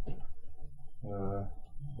Southend,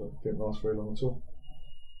 but didn't last very long at all.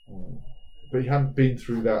 But he hadn't been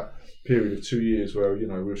through that period of 2 years where we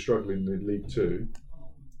were struggling in League Two.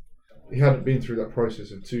 He hadn't been through that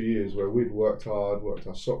process of 2 years where we'd worked hard, worked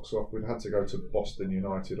our socks off. We'd had to go to Boston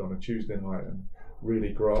United on a Tuesday night and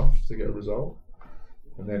really graft to get a result.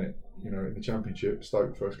 And then in the Championship,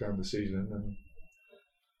 Stoke first game of the season, and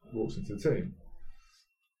walks into the team.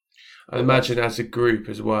 I imagine as a group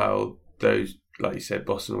as well, those, like you said,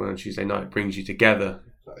 Boston on Tuesday night brings you together.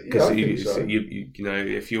 Because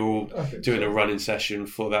if you're doing a running session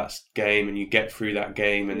for that game and you get through that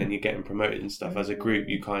game and then you're getting promoted and stuff, as a group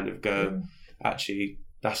you kind of go, actually,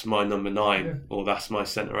 that's my number 9 or that's my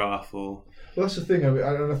centre half. Well, that's the thing,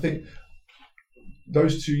 I think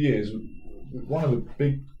those 2 years, one of the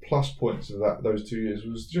big plus points of those 2 years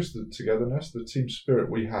was just the togetherness. The team spirit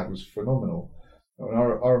we had was phenomenal.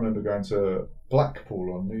 I remember going to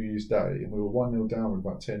Blackpool on New Year's Day, and we were 1-0 down with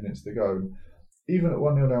about 10 minutes to go. And even at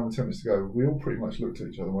 1-0 down with 10 minutes to go, we all pretty much looked at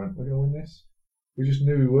each other and went, "We're going to win this." We just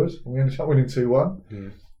knew we would, and we ended up winning 2-1.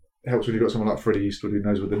 It helps when you've got someone like Freddie Eastwood who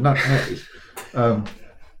knows where the nut is.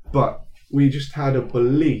 But we just had a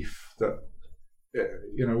belief that,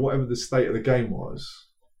 whatever the state of the game was,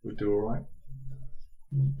 we'd do all right.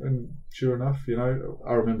 And sure enough,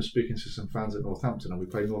 I remember speaking to some fans at Northampton, and we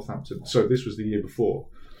played Northampton. So this was the year before.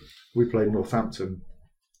 We played Northampton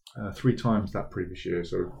 3 times that previous year.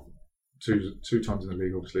 So two times in the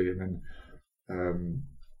league, obviously, and then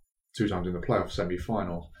 2 times in the playoff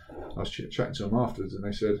semi-final. I was chatting to them afterwards, and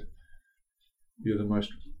they said, you're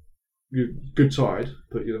good side,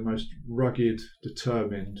 but you're the most rugged,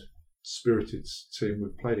 determined, spirited team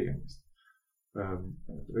we've played against.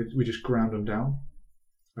 We just ground them down.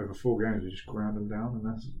 Over 4 games, we just ground them down, and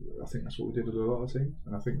I think that's what we did with a lot of teams.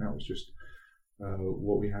 And I think that was just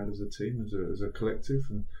what we had as a team, as a collective,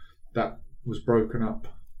 and that was broken up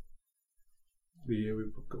the year we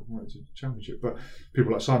got promoted to the Championship. But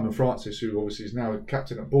people like Simon Francis, who obviously is now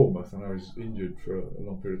captain at Bournemouth, I know he's injured for a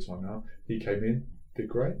long period of time now. He came in, did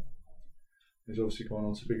great. He's obviously gone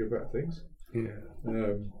on to bigger, better things. Yeah.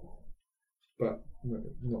 But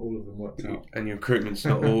not all of them worked out. And your recruitment's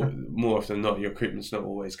not more often than not, your recruitment's not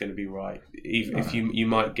always going to be right. Even if you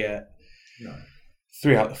might get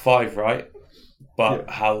 3 out of 5 right, but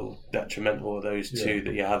how detrimental are those 2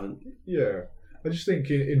 that you haven't? Yeah, I just think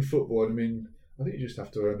in football, I think you just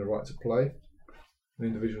have to earn the right to play. And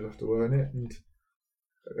individuals have to earn it. And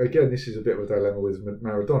again, this is a bit of a dilemma with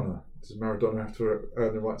Maradona. Does Maradona have to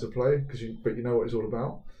earn the right to play? But you know what it's all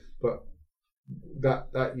about. But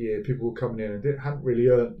that year, people were coming in and hadn't really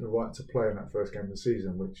earned the right to play in that first game of the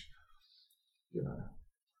season, which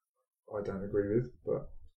I don't agree with. But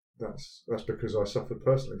that's because I suffered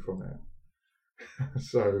personally from it.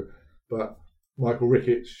 But Michael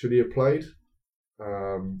Ricketts, should he have played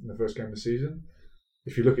in the first game of the season?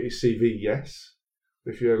 If you look at his CV, yes.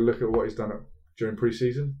 If you look at what he's done during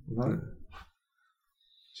pre-season, no.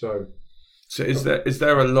 So is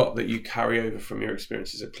there a lot that you carry over from your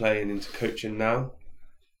experiences of playing into coaching now?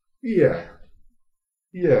 Yeah,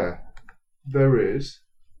 there is.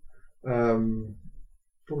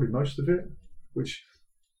 Probably most of it, which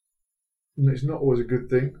is not always a good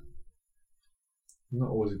thing. Not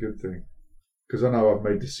always a good thing, because I know I've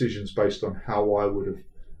made decisions based on how I would have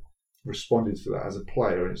responded to that as a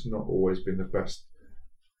player, and it's not always been the best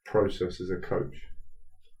process as a coach.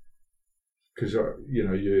 Because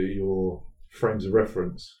your frames of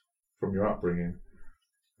reference from your upbringing,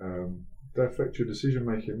 they affect your decision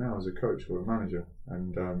making now as a coach or a manager.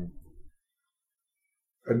 And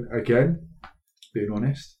again, being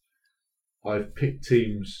honest, I've picked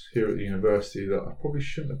teams here at the university that I probably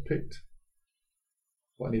shouldn't have picked.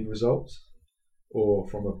 But I need results, or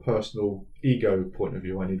from a personal ego point of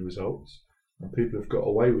view, I need results. And people have got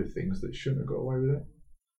away with things that shouldn't have got away with it.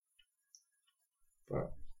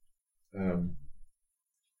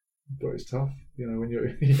 But it's tough, when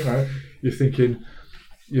you're thinking,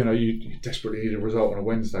 you desperately need a result on a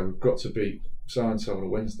Wednesday. We've got to beat so and so on a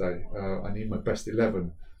Wednesday. I need my best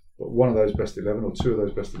 11, but one of those best 11, or 2 of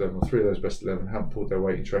those best 11, or 3 of those best 11 haven't pulled their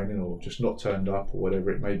weight in training, or just not turned up, or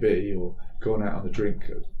whatever it may be, or gone out on the drink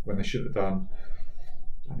when they should have done.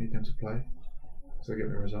 I need them to play, so they get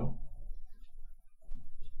me a result.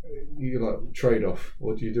 You trade-off.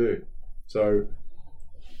 What do you do? So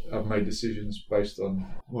I've made decisions based on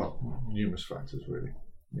numerous factors, really,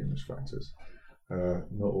 numerous factors.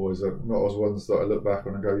 Not always ones that I look back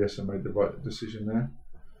on and go, yes, I made the right decision there.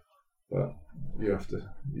 But you have to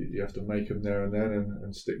make them there and then,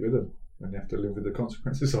 and stick with them, and you have to live with the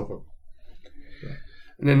consequences of them.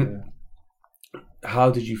 And then,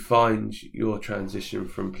 how did you find your transition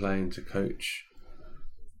from playing to coach?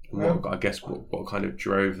 What kind of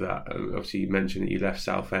drove that? Obviously, you mentioned that you left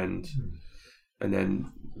Southend, and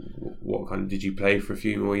then what kind of, did you play for a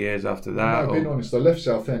few more years after that? No, being honest, I left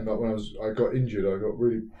Southend. Like when I got injured, I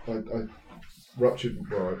ruptured.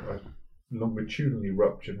 Well, I longitudinally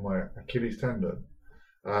ruptured my Achilles tendon.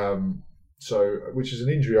 Which is an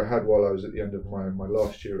injury I had while I was at the end of my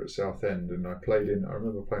last year at Southend, and I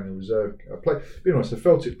remember playing a reserve. Being honest, I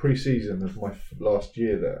felt it pre-season of my last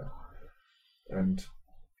year there, and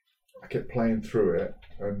I kept playing through it,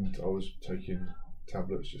 and I was taking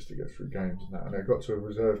tablets just to get through games and that. And I got to a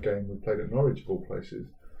reserve game. We played at Norwich, of all places,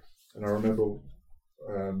 and I remember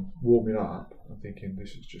warming up and thinking,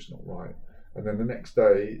 this is just not right. And then the next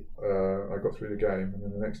day, I got through the game, and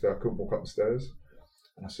then the next day I couldn't walk up the stairs.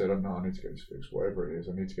 And I said, oh, no, I need to get this fixed. Whatever it is,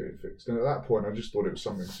 I need to get it fixed. And at that point, I just thought it was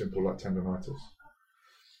something simple like tendonitis.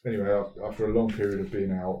 Anyway, after a long period of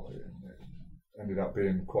being out, it ended up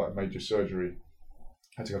being quite a major surgery.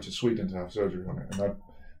 I had to go to Sweden to have surgery on it. And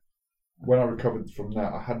when I recovered from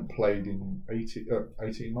that, I hadn't played in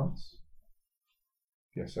 18 months.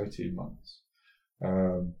 Yes, 18 months.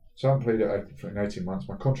 So I hadn't played it in 18 months.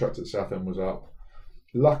 My contract at Southend was up.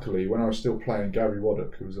 Luckily, when I was still playing, Gary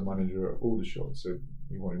Waddock, who was the manager at Aldershot, said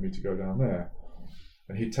he wanted me to go down there.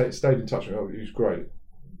 And he stayed in touch with me. He was great.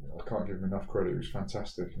 I can't give him enough credit. He was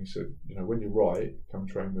fantastic. And he said, when you're right, come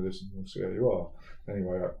train with us and we'll see how you are.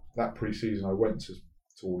 Anyway, that pre-season I went to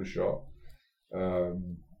Aldershot. I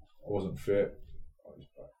wasn't fit.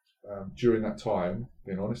 During that time,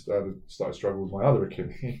 being honest, I started struggling with my other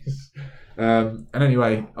Achilles. And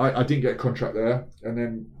anyway, I didn't get a contract there. And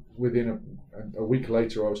then within a week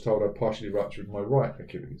later, I was told I'd partially ruptured my right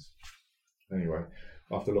Achilles. Anyway,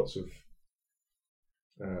 after lots of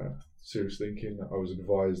serious thinking, I was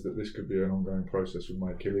advised that this could be an ongoing process with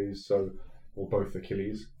my Achilles, or both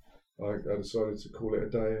Achilles. I decided to call it a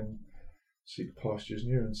day and seek pastures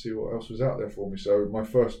new and see what else was out there for me. So my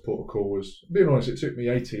first port of call was, being honest, it took me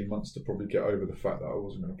 18 months to probably get over the fact that I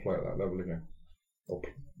wasn't going to play at that level again.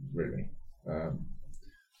 Really.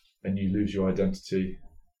 And you lose your identity.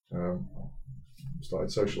 Started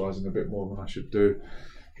socialising a bit more than I should do,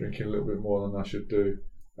 drinking a little bit more than I should do.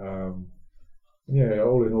 All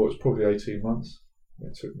in all, it's probably 18 months.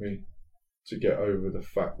 It took me to get over the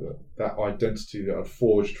fact that identity that I'd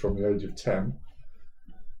forged from the age of 10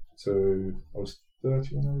 to I was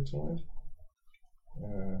 30 when I retired.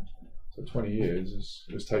 So 20 years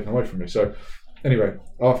was taken away from me. So anyway,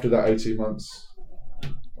 after that 18 months,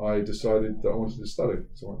 I decided that I wanted to study.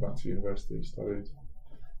 So I went back to university, studied,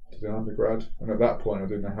 did an undergrad. And at that point, I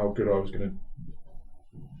didn't know how good I was going to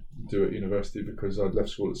do at university because I'd left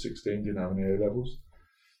school at 16, didn't have any A levels.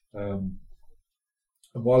 And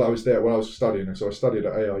while I was there, when I was studying, so I studied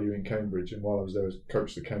at ARU in Cambridge, and while I was there, I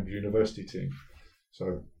coached the Cambridge University team.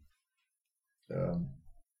 So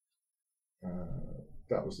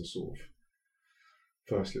that was the sort of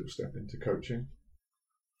first little step into coaching.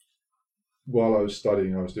 While I was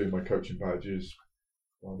studying, I was doing my coaching badges.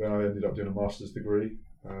 Well, then I ended up doing a master's degree.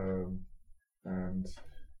 And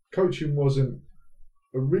coaching wasn't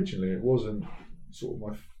sort of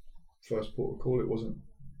my first port of call. It wasn't,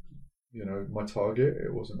 my target.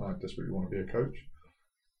 It wasn't, I desperately want to be a coach.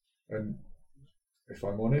 And if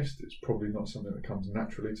I'm honest, it's probably not something that comes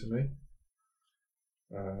naturally to me.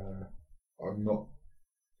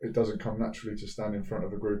 It doesn't come naturally to stand in front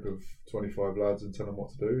of a group of 25 lads and tell them what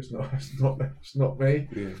to do. It's not me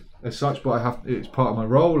as such, but it's part of my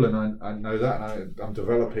role, and I know that, and I'm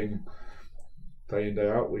developing day in, day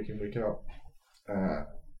out, week in, week out.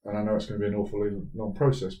 And I know it's going to be an awfully long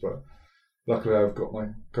process, but luckily I've got my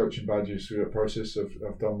coaching badges through that process.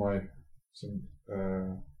 I've done my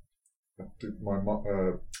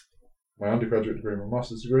undergraduate degree and my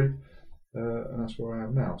master's degree, and that's where I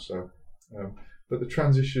am now. So, but the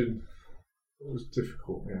transition was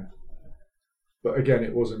difficult, yeah. But again,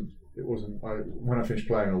 it wasn't. When I finished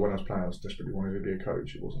playing, or when I was playing, I was desperately wanting to be a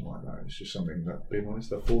coach. It wasn't like that. It's just something that, being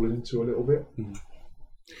honest, I've fallen into a little bit. Mm.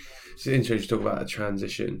 It's interesting to talk about a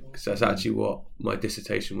transition, because that's actually what my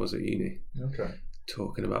dissertation was at uni. Okay.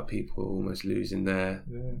 Talking about people almost losing their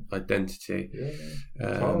identity.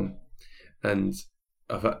 Yeah. And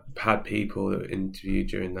I've had people that were interviewed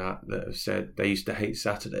during that have said they used to hate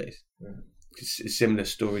Saturdays. Yeah. It's a similar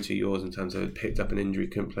story to yours in terms of it picked up an injury,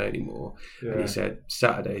 couldn't play anymore. Yeah. And he said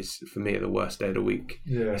Saturdays for me are the worst day of the week.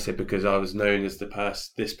 Yeah. He said because I was known as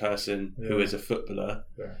this person who is a footballer,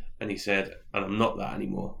 and he said, and I'm not that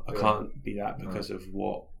anymore. I can't be that because of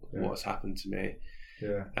what's happened to me.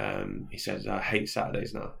 Yeah. He said I hate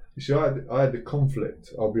Saturdays now. You see, I had the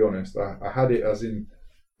conflict. I'll be honest. I had it as in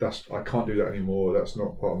I can't do that anymore. That's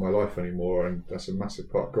not part of my life anymore, and that's a massive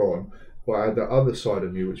part gone. But I had the other side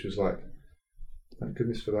of me, which was like, thank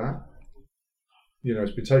goodness for that.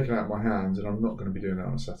 It's been taken out of my hands, and I'm not going to be doing that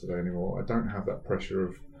on a Saturday anymore. I don't have that pressure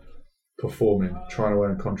of performing, trying to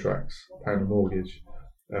earn contracts, paying a mortgage,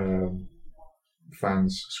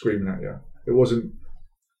 fans screaming at you. It wasn't.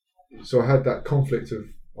 So I had that conflict of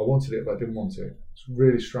I wanted it, but I didn't want it. It's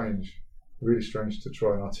really strange to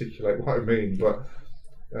try and articulate what I mean, but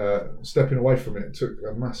stepping away from it took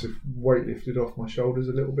a massive weight lifted off my shoulders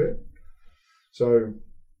a little bit. So.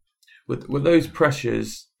 With those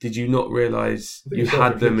pressures, did you not realise you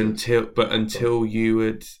had them until you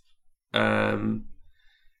had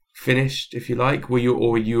finished, if you like? Were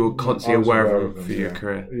you constantly aware of them for your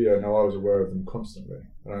career? Yeah, no, I was aware of them constantly.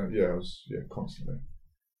 I was constantly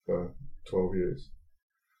for 12 years.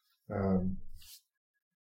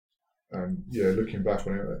 And looking back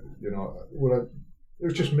on it, it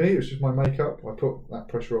was just me. It was just my makeup. I put that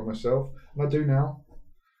pressure on myself, and I do now.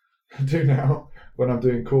 When I'm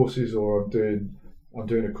doing courses, or I'm doing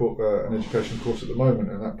an education course at the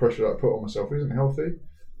moment, and that pressure that I put on myself isn't healthy,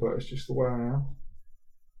 but it's just the way I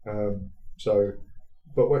am. So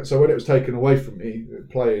so when it was taken away from me,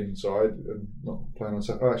 playing side and not playing on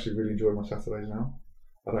Saturday, I actually really enjoy my Saturdays now.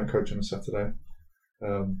 I don't coach on a Saturday.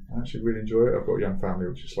 I actually really enjoy it. I've got a young family,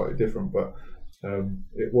 which is slightly different, but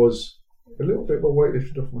it was a little bit of a weight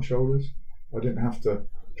lifted off my shoulders. I didn't have to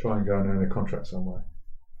try and go and earn a contract somewhere,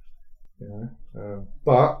 you know.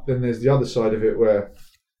 But then there's the other side of it where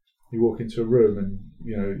you walk into a room and,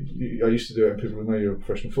 you know, I used to do it and people would know you're a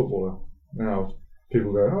professional footballer. Now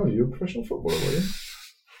people go, oh, you're a professional footballer, were you?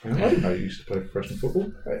 I didn't know you used to play professional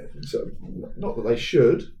football. So, not that they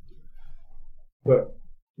should, but,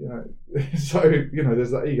 you know, so, you know,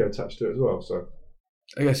 there's that ego attached to it as well. So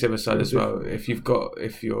I guess the other side as well, if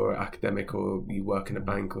you're academic or you work in a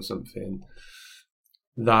bank or something,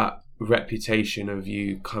 that reputation of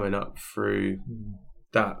you coming up through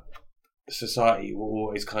that society will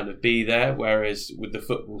always kind of be there. Whereas with the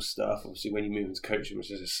football stuff, obviously when you move into coaching,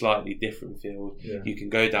 which is a slightly different field, you can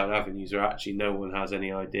go down avenues where actually no one has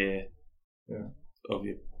any idea of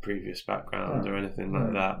your previous background or anything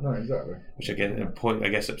like that. No, exactly. Which again, at a point, I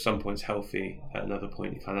guess at some point's healthy. At another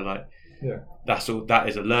point, you kind of like, that's all. That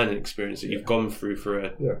is a learning experience that you've gone through for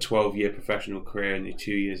a 12-year professional career and your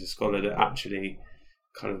 2 years as a scholar that actually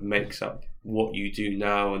kind of makes up what you do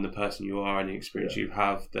now and the person you are and the experience you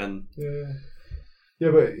have. Then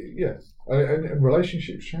and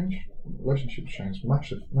relationships change. Relationships change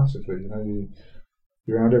massively. You know,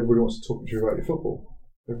 you're around. Everybody wants to talk to you about your football.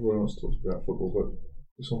 Everyone wants to talk to you about football, but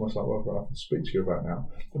it's almost like, well, I've got nothing to speak to you about now.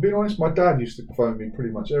 To be honest, my dad used to phone me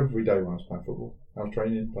pretty much every day when I was playing football. I was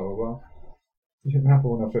training, blah blah blah. It didn't happen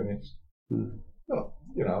when I finished. No,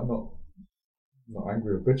 you know, I'm not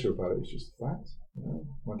angry or bitter about it. It's just a fact. You know,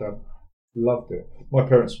 my dad loved it. My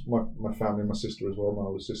parents, my family, my sister as well, my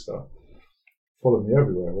older sister, followed me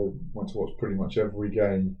everywhere. They went to watch pretty much every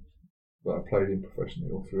game that I played in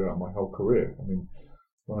professionally all throughout my whole career. I mean,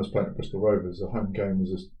 when I was playing at Bristol Rovers, the home game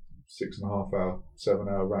was a 6.5 hour, 7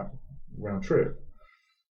 hour round trip.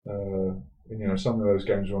 And, you know, some of those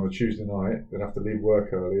games were on a Tuesday night. They'd have to leave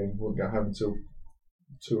work early and wouldn't get home until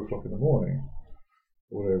 2 o'clock in the morning,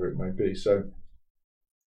 or whatever it may be. So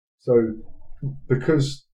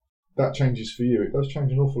because that changes for you, it does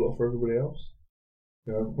change an awful lot for everybody else.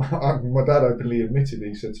 You know, my dad openly admitted,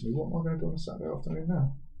 he said to me, "What am I going to do on a Saturday afternoon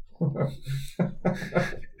now?"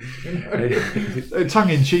 You know,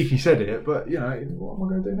 tongue in cheek, he said it, but you know, what am I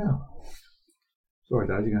going to do now? Sorry,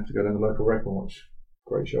 Dad, you're going to have to go down the local rec and watch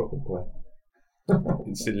Great Shelford play.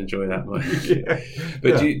 And still enjoy that much.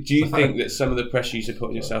 But do you think that some of the pressure you put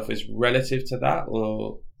on yourself is relative to that,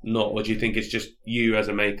 or not? Or do you think it's just you as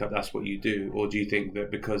a makeup, that's what you do? Or do you think that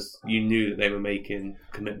because you knew that they were making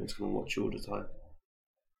commitments to come and watch you all the time?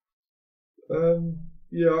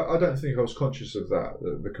 I don't think I was conscious of that,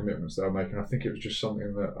 the commitments that I'm making. I think it was just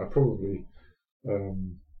something that I probably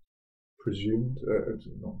presumed.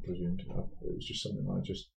 Not presumed. It was just something I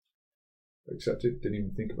just accepted, didn't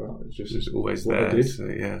even think about. It's always what there. I did. So,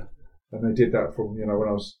 yeah. And they did that from, you know, when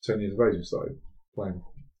I was 10 years of age and started playing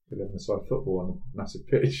 11-a-side football on a massive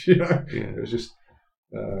pitch. You know, it was just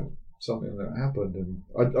something that happened, and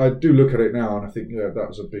I do look at it now and I think, that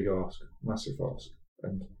was a big ask, massive ask,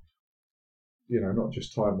 and you know, not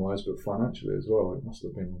just time wise but financially as well. It must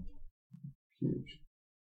have been huge.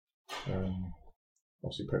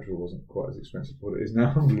 Obviously, petrol wasn't quite as expensive as what it is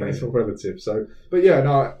now. It's all relative. So, but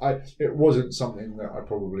it wasn't something that I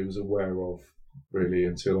probably was aware of really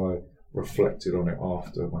until I reflected on it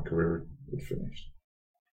after my career had finished.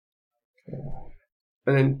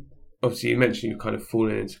 And then, obviously, you mentioned you're kind of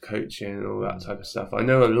falling into coaching and all that type of stuff. I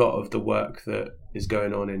know a lot of the work that is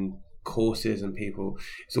going on in courses and people,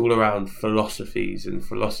 it's all around philosophies and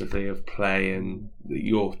philosophy of play and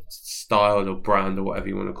your style or brand or whatever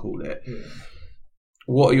you want to call it.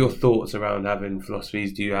 What are your thoughts around having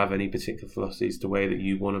philosophies? Do you have any particular philosophies the way that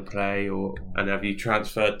you want to play, and have you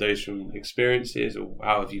transferred those from experiences, or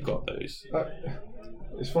how have you got those?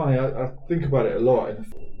 It's funny, I think about it a lot.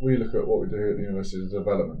 We look at what we do here at the university as a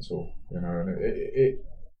development tool, you know, and it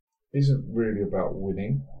isn't really about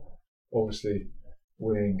winning. Obviously,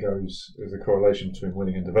 winning there's a correlation between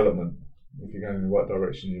winning and development. If you're going in the right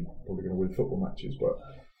direction, you're probably going to win football matches. But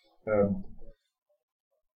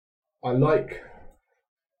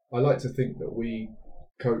I like to think that we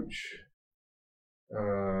coach,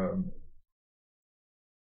 and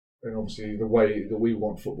obviously the way that we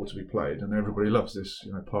want football to be played, and everybody loves this,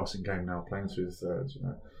 you know, passing game now, playing through the thirds. You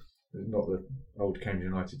know, it's not the old Cambridge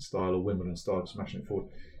United style or Wimbledon style, smashing it forward.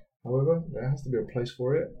 However, there has to be a place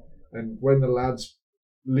for it, and when the lads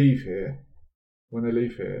leave here,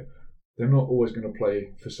 they're not always going to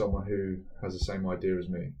play for someone who has the same idea as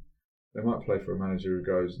me. They might play for a manager who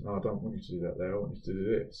goes, "No, I don't want you to do that there. I want you to do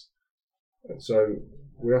this." So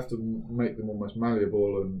we have to make them almost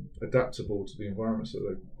malleable and adaptable to the environments that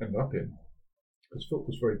they end up in. Because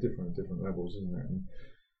football's very different at different levels, isn't it? And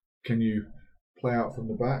can you play out from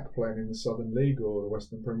the back, playing in the Southern League or the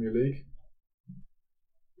Western Premier League?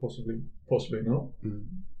 Possibly not.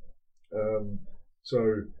 So,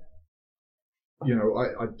 you know,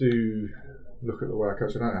 I do look at the way I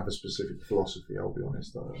coach. I don't have a specific philosophy, I'll be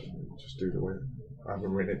honest. I just do the way. I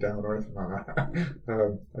haven't written it down or anything like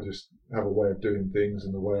that. I just have a way of doing things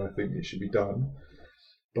and the way I think it should be done.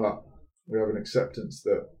 But we have an acceptance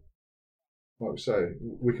that, like we say,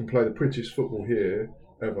 we can play the prettiest football here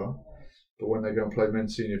ever, but when they go and play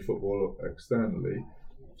men's senior football externally,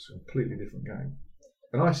 it's a completely different game.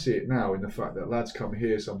 And I see it now in the fact that lads come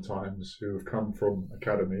here sometimes who have come from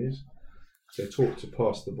academies. They're taught to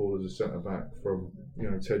pass the ball as a centre back from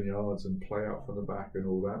 10 yards and play out from the back and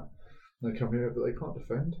all that. And they come here, but they can't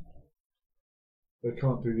defend. They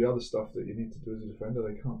can't do the other stuff that you need to do as a defender.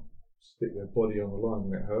 They can't stick their body on the line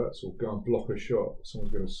when it hurts, or go and block a shot.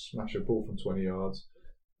 Someone's going to smash a ball from 20 yards.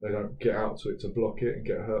 They don't get out to it to block it and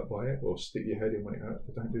get hurt by it, or stick your head in when it hurts.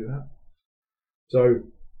 They don't do that. So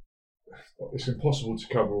it's impossible to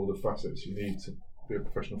cover all the facets you need to be a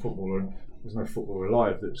professional footballer, and there's no footballer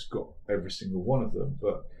alive that's got every single one of them.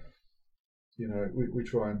 But we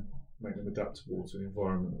try and make them adaptable to the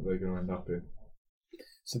environment that they're going to end up in.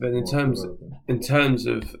 So then, in terms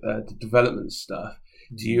of the development stuff,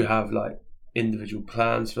 do you have like individual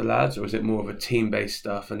plans for lads, or is it more of a team-based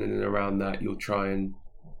stuff, and then around that you'll try and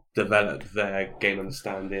develop their game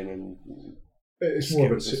understanding and it's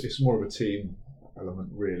more of a team element,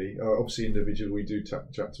 really. Obviously, individual, we do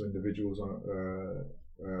chat to individuals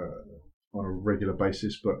on a regular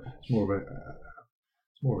basis, but it's more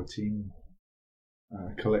of a team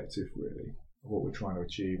collective, really, of what we're trying to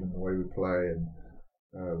achieve and the way we play.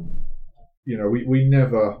 And we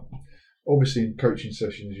never, obviously in coaching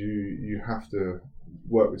sessions you have to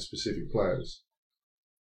work with specific players,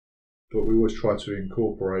 but we always try to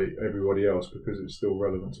incorporate everybody else because it's still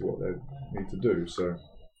relevant to what they need to do. So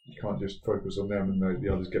you can't just focus on them and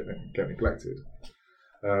the others get neglected.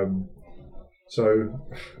 So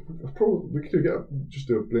probably we could just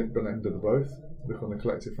do a blend of the both, look on the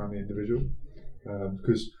collective and the individual,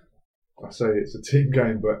 because I say it's a team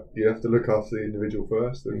game, but you have to look after the individual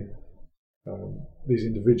first. And these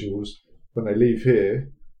individuals, when they leave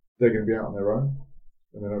here, they're going to be out on their own,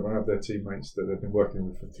 and they don't have their teammates that they've been working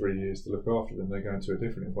with for 3 years to look after them. They go into a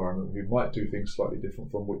different environment who might do things slightly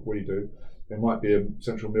different from what we do. There might be a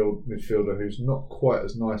central midfielder who's not quite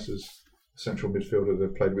as nice as a central midfielder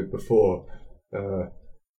they've played with before.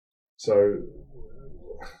 So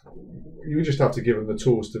you just have to give them the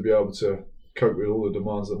tools to be able to cope with all the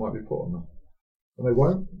demands that might be put on them. And they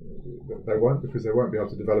won't because they won't be able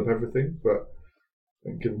to develop everything, but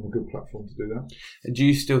give them a good platform to do that. And do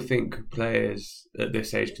you still think players at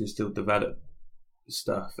this age can still develop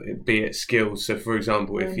stuff, be it skills? So for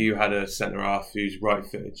example, if you had a centre half who's right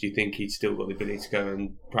footed, do you think he'd still got the ability to go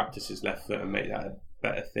and practice his left foot and make that a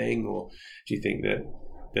better thing, or do you think that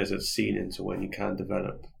there's a ceiling to when you can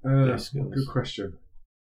develop those skills? Good question.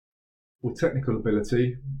 With technical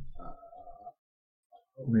ability,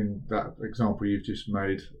 I mean, that example you've just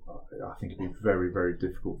made, I think it'd be very, very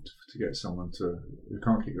difficult to get someone who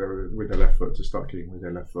can't kick with their left foot to start kicking with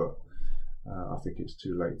their left foot. I think it's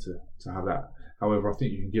too late to have that. However, I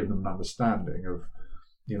think you can give them an understanding of,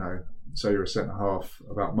 say you're a centre half,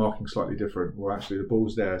 about marking slightly different. Well, actually the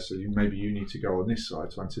ball's there, so maybe you need to go on this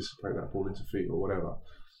side to anticipate that ball into feet or whatever.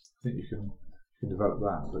 I think you can develop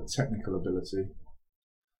that, but technical ability,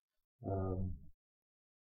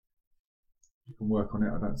 you can work on it.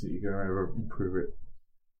 I don't think you're going to ever improve it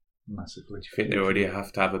massively. Do you think they already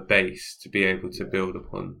have to have a base to be able to build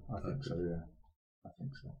upon? I think so, yeah. I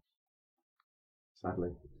think so.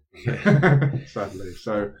 Sadly.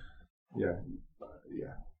 So, yeah,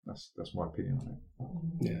 that's my opinion on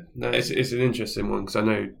it. Yeah, no, it's an interesting one, because I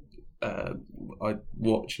know I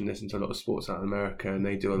watch and listen to a lot of sports out in America, and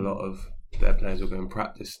they do a lot of their players will go and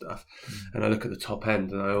practice stuff, and I look at the top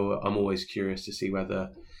end, and I'm always curious to see whether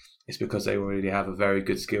it's because they already have a very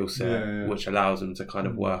good skill set, which allows them to kind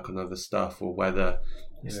of work on other stuff, or whether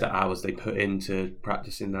it's the hours they put into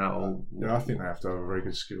practicing that. Or I think they have to have a very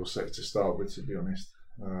good skill set to start with, to be honest.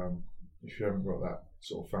 If you haven't got that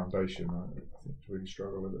sort of foundation, I think you really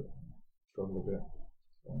struggle a bit.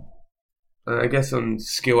 I guess on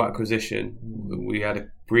skill acquisition, we had a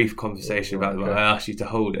brief conversation about it. I asked you to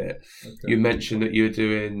hold it. Okay. You mentioned that you're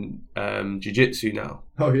doing jiu-jitsu now.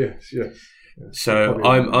 Oh yes. So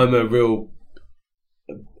I'm a real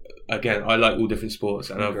again, I like all different sports,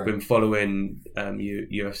 and I've Okay. been following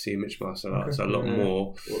UFC, mixed martial arts, a lot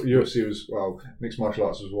more. Well, UFC was, mixed martial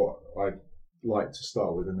arts was what I liked to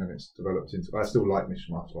start with, and then it's developed into. I still like mixed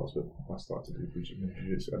martial arts, but I started to do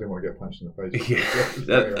jiu-jitsu. I didn't want to get punched in the face.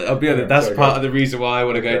 Yeah, I'll be honest. That's part of the reason why I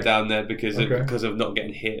want to go Okay. down there, because Okay. of not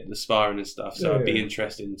getting hit, the sparring and stuff. So I'd be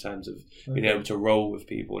interested in terms of being able to roll with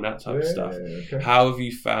people and that type of stuff. Okay. How have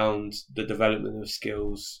you found the development of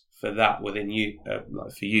skills for that within you?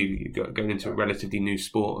 Like for you going into a relatively new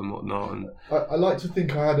sport and whatnot. And I like to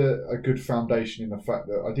think I had a good foundation in the fact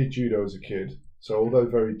that I did judo as a kid. So although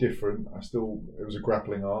very different, it was a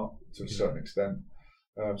grappling art to a certain extent.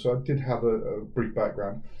 So I did have a brief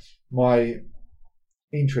background. My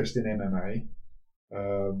interest in MMA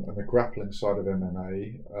and the grappling side of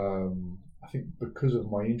MMA, I think because of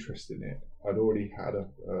my interest in it, I'd already had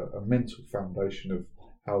a mental foundation of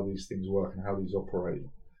how these things work and how these operate.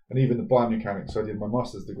 And even the biomechanics, I did my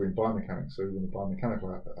master's degree in biomechanics, so even the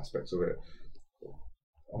biomechanical aspects of it,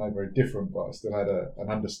 I know very different, but I still had an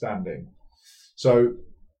understanding. So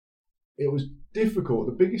it was difficult.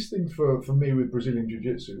 The biggest thing for me with Brazilian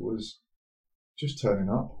Jiu-Jitsu was just turning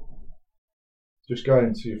up. Just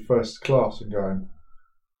going to your first class and going,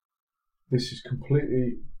 this is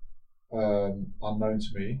completely unknown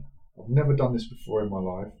to me. I've never done this before in my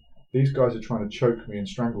life. These guys are trying to choke me and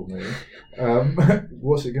strangle me.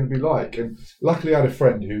 What's it going to be like? And luckily I had a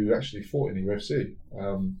friend who actually fought in the UFC.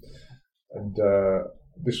 And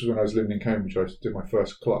this was when I was living in Cambridge. I did my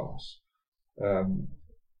first class. And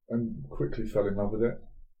quickly fell in love with it.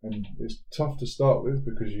 And it's tough to start with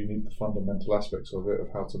because you need the fundamental aspects of it, of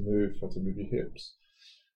how to move your hips.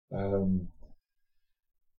 And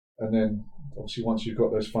then obviously once you've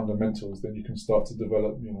got those fundamentals, then you can start to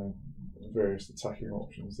develop, various attacking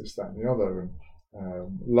options, this, that and the other.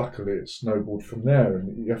 And luckily it snowballed from there,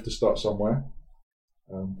 and you have to start somewhere.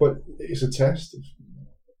 But it's a test.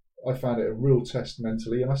 I found it a real test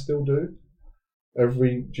mentally, and I still do.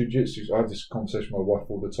 Every jiu-jitsu, I have this conversation with my wife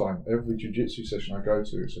all the time. Every jiu-jitsu session I go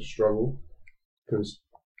to, it's a struggle. Because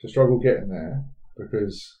it's a struggle getting there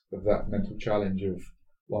because of that mental challenge of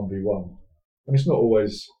 1v1. And it's not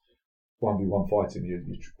always 1v1 fighting. You're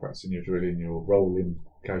practicing your drilling, you're rolling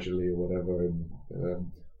casually or whatever.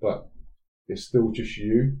 But it's still just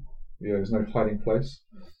you. There's no hiding place.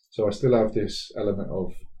 So I still have this element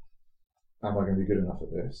of, am I going to be good enough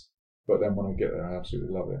at this? But then when I get there, I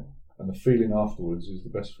absolutely love it. And the feeling afterwards is the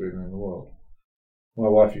best feeling in the world. My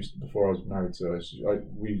wife used to, before I was married to her,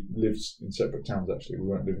 we lived in separate towns actually, we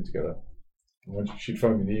weren't living together. And when she'd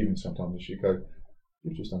phone me in the evening sometimes and she'd go,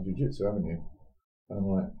 "You've just done jiu-jitsu, haven't you?" And I'm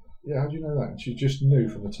like, "Yeah, how do you know that?" And she just knew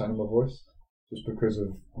from the tone of my voice, just because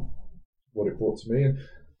of what it brought to me. And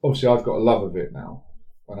obviously I've got a love of it now,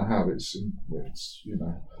 and I have. It's it's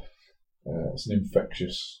an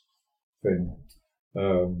infectious thing.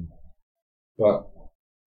 But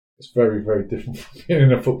it's very, very different from being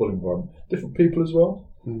in a football environment. Different people as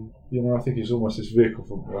well. I think it's almost this vehicle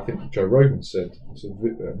for. I think Joe Rogan said it's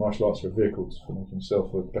martial arts are a vehicle for making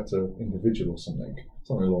yourself a better individual or something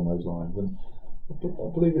along those lines. And I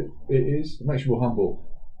believe it is. It makes you more humble.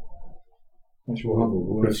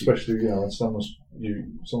 Especially when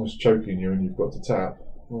someone's choking you and you've got to tap.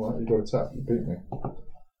 All right, you've got to tap. You beat me.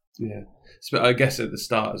 Yeah, so I guess at the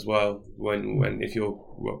start as well, when if you're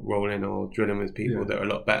rolling or drilling with people that are a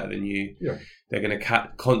lot better than you, they're going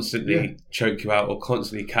to constantly choke you out or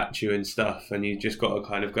constantly catch you and stuff, and you just got to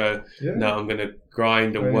kind of go, no, I'm going to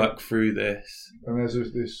grind and work through this. And there's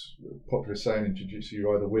this popular saying in jiu-jitsu: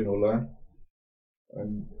 you either win or learn.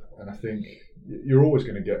 And I think you're always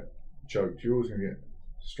going to get choked, you're always going to get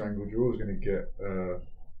strangled, you're always going to get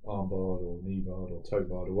armbarred or knee barred or toe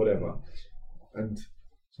barred or whatever. And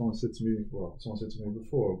someone said to me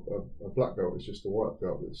before, a black belt is just a white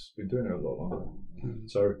belt that's been doing it a lot longer.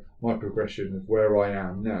 So my progression of where I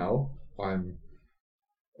am now, I'm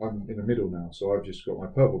in the middle now. So I've just got my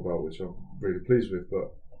purple belt, which I'm really pleased with,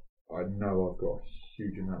 but I know I've got a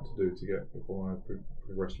huge amount to do to get before I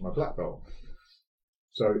progress to my black belt.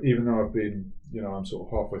 So even though I've been, I'm sort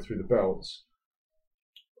of halfway through the belts,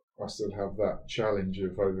 I still have that challenge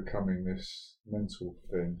of overcoming this mental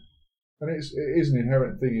thing. And it is an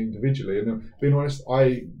inherent thing individually. And being honest,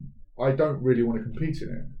 I don't really want to compete in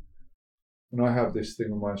it. And I have this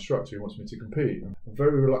thing with my instructor who wants me to compete. I'm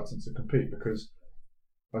very reluctant to compete because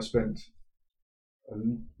I spent a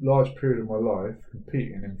large period of my life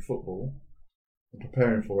competing in football and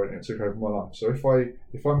preparing for it, and it took over my life. So if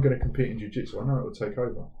I'm going to compete in jiu-jitsu, I know it will take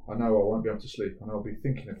over. I know I won't be able to sleep, and I'll be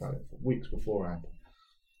thinking about it for weeks beforehand.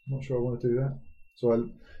 I'm not sure I want to do that. So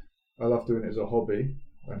I love doing it as a hobby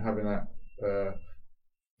and having that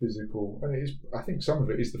physical, and it is. I think some of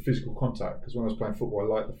it is the physical contact, because when I was playing football, I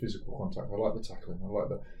like the physical contact. I like the tackling. I like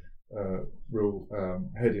the real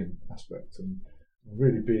heading aspect, and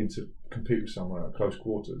really being to compete with someone at close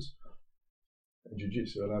quarters. And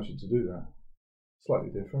jiu-jitsu allows you to do that. Slightly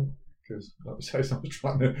different, because like you say, someone's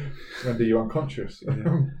trying to render you unconscious.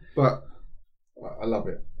 But I love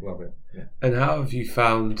it. Yeah. And how have you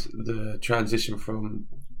found the transition from,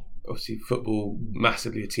 obviously, football,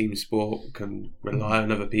 massively a team sport, can rely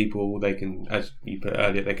on other people, they can, as you put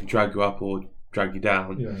earlier, they can drag you up or drag you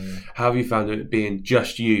down. Yeah. How have you found it being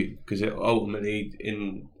just you? Because it ultimately,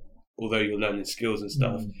 although you're learning skills and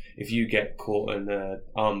stuff, if you get caught in an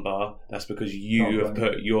arm bar, that's because you have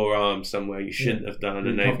put your arm somewhere you shouldn't have done,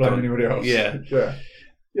 and they've blame anybody else. Yeah.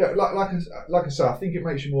 Like I say, I think it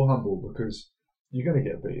makes you more humble, because you're going to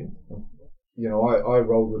get beaten. You know, I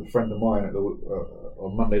rolled with a friend of mine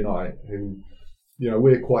on Monday night who, you know,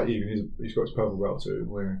 we're quite even. He's got his purple belt too.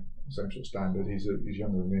 We're the same sort of standard. He's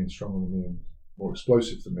younger than me and stronger than me and more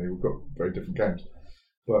explosive than me. We've got very different games.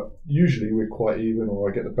 But usually we're quite even, or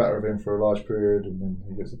I get the better of him for a large period, and then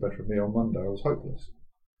he gets the better of me on Monday. I was hopeless.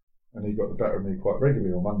 And he got the better of me quite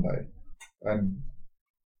regularly on Monday. And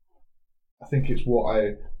I think it's what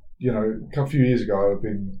a few years ago I've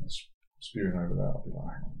been spewing over that. I'll be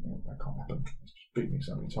like, hang on, that can't happen. It's just beat me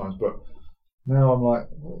so many times. But now I'm like,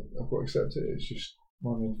 well, I've got to accept it. It's just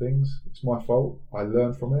one of them things. It's my fault. I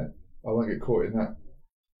learn from it. I won't get caught in that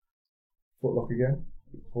footlock again,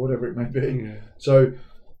 or whatever it may be. Yeah. So,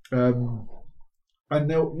 and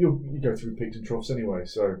now you go through peaks and troughs anyway.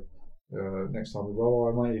 So next time we roll,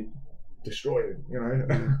 I may destroy him, you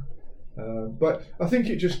know. But I think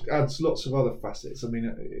it just adds lots of other facets. I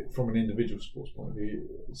mean, from an individual sports point of view,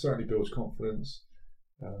 it certainly builds confidence,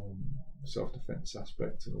 self-defense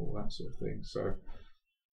aspect, and all that sort of thing. So,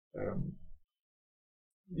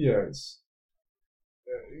 it's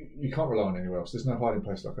you can't rely on anyone else. There's no hiding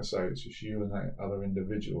place, like I say. It's just you and that other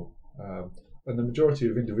individual. And the majority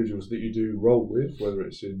of individuals that you do roll with, whether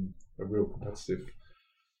it's in a real competitive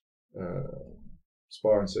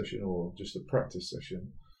sparring session or just a practice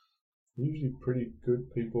session, usually pretty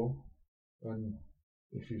good people. And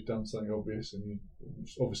if you've done something obvious and you're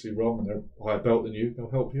obviously wrong and they're higher belt than you,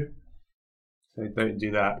 they'll help you. So don't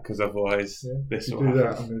do that, because otherwise this will happen.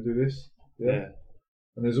 That, I'm going to do this. Yeah.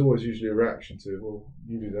 And there's always usually a reaction to, well,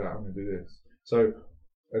 you do that, I'm going to do this. So,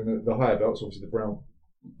 and the higher belts, obviously the brown,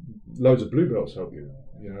 loads of blue belts help you.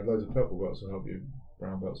 You know, loads of purple belts will help you.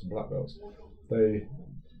 Brown belts and black belts. They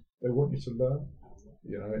want you to learn.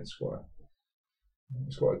 You know, it's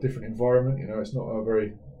quite a different environment. You know, it's not a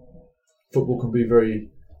very. Football can be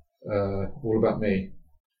very all about me.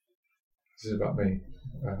 This is about me.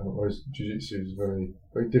 Whereas jiu-jitsu is very,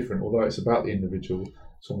 very different. Although it's about the individual,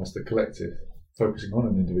 it's almost the collective, focusing on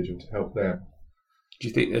an individual to help them. Do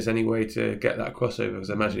you think there's any way to get that crossover? Because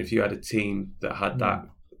I imagine if you had a team that had that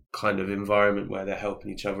kind of environment where they're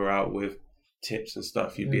helping each other out with tips and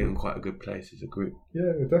stuff, you'd be in quite a good place as a group.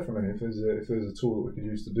 Yeah, definitely. If there's a tool that we could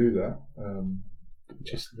use to do that,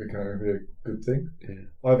 just I think it would be a good thing. Yeah.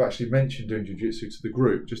 I've actually mentioned doing jiu-jitsu to the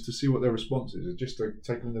group just to see what their response is, just to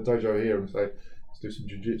take them in the dojo here and say, let's do some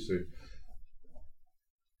jiu-jitsu.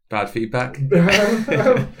 Bad feedback?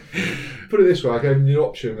 Put it this way, I gave them the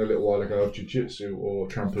option a little while ago of jiu-jitsu or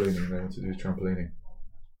trampolining. They want to do trampolining.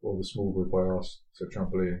 Or the small group I asked said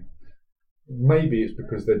trampolining. Maybe it's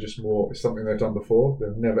because they're just it's something they've done before.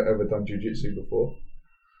 They've never ever done jiu-jitsu before.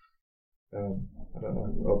 I don't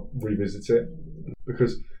know. I'll revisit it.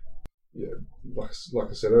 Because, like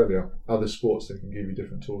I said earlier, other sports, they can give you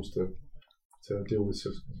different tools to deal with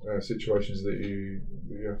situations that you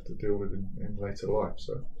have to deal with in later life.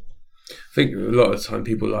 So I think a lot of the time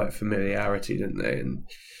people like familiarity, don't they? And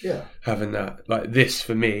having that, like this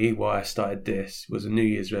for me, why I started this was a New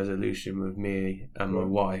Year's resolution with me and my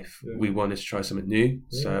wife. Yeah. We wanted to try something new.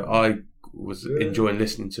 Yeah. So I was enjoying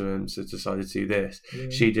listening to him, so decided to do this. Yeah.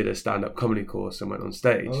 She did a stand-up comedy course and went on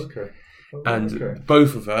stage. Oh, okay. And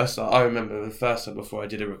both of us, I remember the first time before I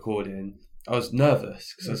did a recording, I was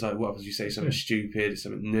nervous because I was like, what would you say, something stupid,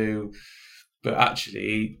 something new? But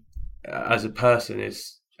actually, as a person,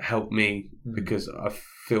 it's helped me because I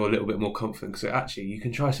feel a little bit more confident. So actually, you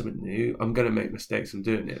can try something new. I'm going to make mistakes, I'm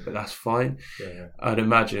doing it, but that's fine. Yeah. I'd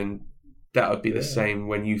imagine that would be the same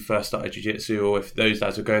when you first started jiu-jitsu, or if those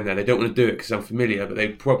lads are going there, they don't want to do it because I'm familiar, but they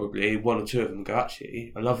probably, one or two of them go,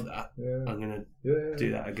 actually, I love that. I'm going to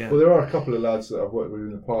do that again. Well, there are a couple of lads that I've worked with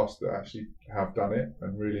in the past that actually have done it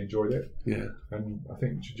and really enjoyed it. Yeah. And I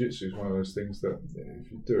think jiu-jitsu is one of those things that if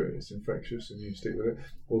you do it, it's infectious and you stick with it.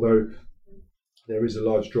 Although there is a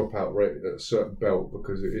large dropout rate at a certain belt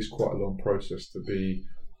because it is quite a long process to be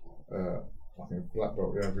I think black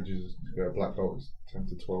belt, the average is black belt is 10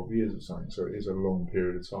 to 12 years or something. So it is a long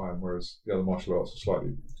period of time. Whereas the other martial arts are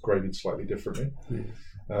slightly graded slightly differently.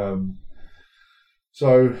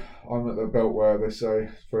 So I'm at the belt where they say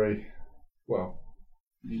it's very well.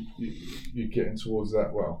 You're getting towards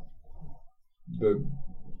that. Well, they're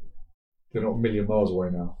not a million miles away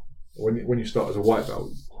now. When you start as a white belt,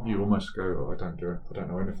 you almost go, oh, I don't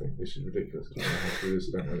know anything. This is ridiculous. I don't know how to do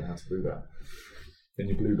this. I don't know how to do that. Then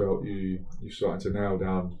your blue belt, you're starting to nail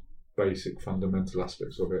down basic fundamental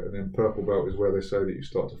aspects of it. And then purple belt is where they say that you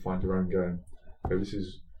start to find your own game. Okay, this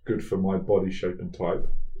is good for my body shape and type,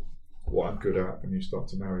 what I'm good at, and you start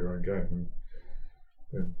to narrow your own game. And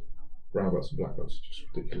then brown belts and black belts are just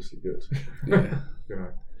ridiculously good.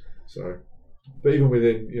 Yeah. So, but even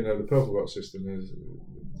within, the purple belt system is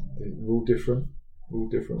they're all different. We've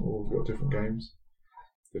all got different games,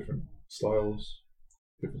 different styles,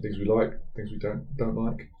 different things we like, things we don't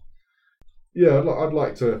like. Yeah, I'd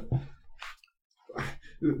like to.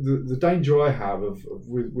 The danger I have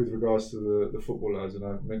with regards to the football lads, and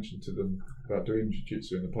I've mentioned to them about doing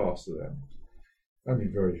jiu-jitsu in the past to them, only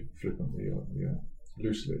very flippantly or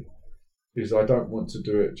loosely, is I don't want to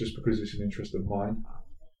do it just because it's an interest of mine.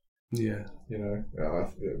 Yeah. It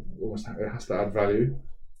has to add value.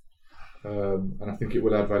 And I think it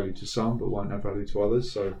will add value to some, but won't add value to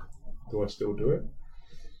others. So, do I still do it?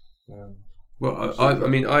 Well,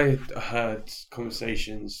 I heard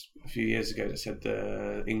conversations a few years ago that said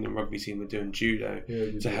the England rugby team were doing judo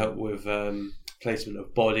to help with placement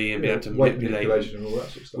of body and be able to manipulate, and all that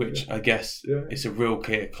sort of stuff, which I guess it's a real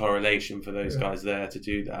clear correlation for those guys there to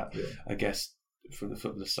do that. Yeah. I guess from the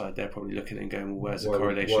footballer side, they're probably looking at it and going, well, where's the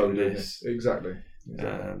correlation in this? Exactly.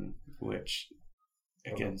 Which...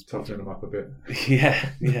 Again, toughen them up a bit.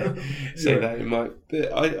 That it might.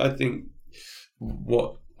 But I think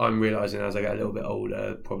what I'm realising as I get a little bit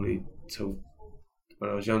older, probably till when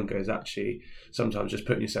I was younger, is actually sometimes just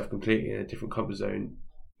putting yourself completely in a different comfort zone,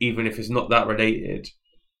 even if it's not that related,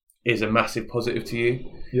 is a massive positive to you.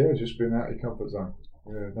 Yeah, just being out of your comfort zone.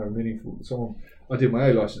 Yeah, no meaningful. I did my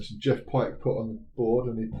A licence, and Jeff Pike put on the board,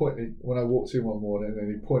 and he pointed when I walked in one morning, and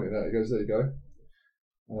he pointed at it. He goes, "There you go."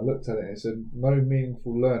 And I looked at it and it said, no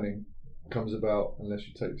meaningful learning comes about unless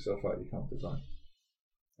you take yourself out of your comfort zone.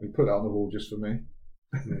 And he put that on the wall just for me,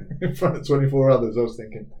 in front of 24 others. I was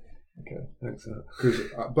thinking, okay, thanks for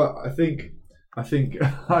that. But I think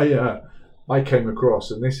I came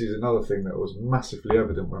across, and this is another thing that was massively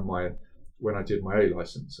evident when I did my A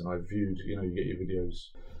licence, and I viewed, you get your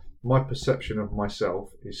videos. My perception of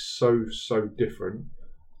myself is so different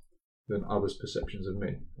than others' perceptions of me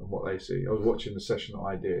and what they see. I was watching the session that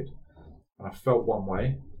I did, and I felt one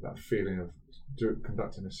way, that feeling of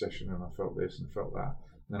conducting a session, and I felt this and I felt that.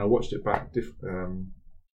 And then I watched it back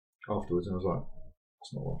afterwards, and I was like,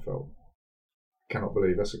 that's not what I felt. I cannot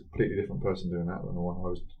believe that's a completely different person doing that than the one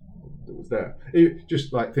that was there.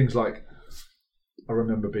 Just like things like, I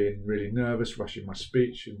remember being really nervous, rushing my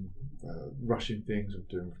speech and rushing things and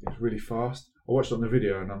doing things really fast. I watched it on the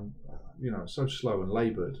video, and I'm, so slow and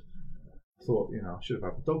laboured. Thought, I should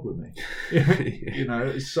have had a dog with me.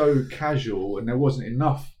 It's so casual, and there wasn't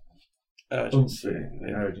enough urgency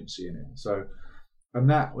in it. So, and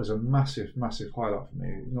that was a massive highlight for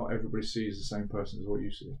me. Not everybody sees the same person as what you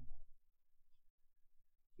see.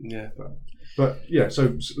 Yeah, but yeah.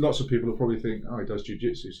 So lots of people will probably think, oh, he does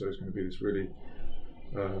jiu-jitsu, so he's going to be this really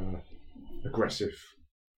aggressive,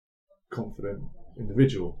 confident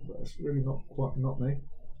individual. But it's really not me.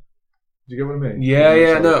 Do you get what I mean?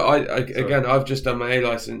 Yeah. No, again, I've just done my A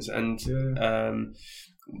licence, and the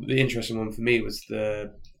interesting one for me was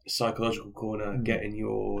the psychological corner, getting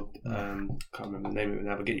your can't remember the name of it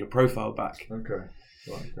now, but getting your profile back. Okay.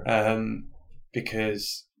 Right,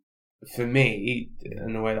 because for me,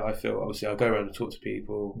 and the way that I feel, obviously, I go around and talk to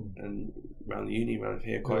people, and around the uni, around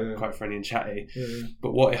here, quite friendly and chatty. Yeah.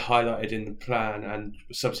 But what it highlighted in the plan, and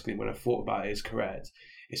subsequently when I thought about it, is correct.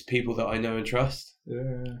 It's people that I know and trust.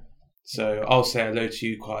 Yeah. So I'll say hello to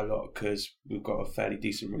you quite a lot because we've got a fairly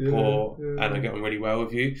decent rapport, and I get on really well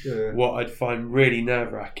with you. Yeah. What I'd find really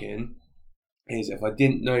nerve-wracking is if I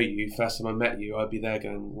didn't know you, first time I met you, I'd be there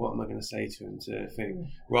going, what am I going to say to him to think,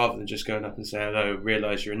 rather than just going up and say hello,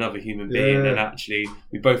 realise you're another human being, and actually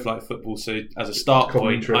we both like football, so as a start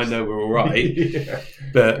point, I know we're all right.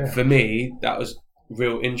 But for me, that was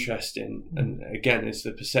real interesting, and again, it's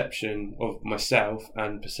the perception of myself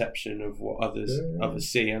and perception of what others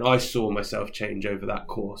see, and I saw myself change over that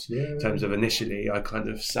course. In terms of initially, I kind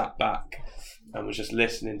of sat back and was just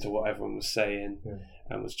listening to what everyone was saying,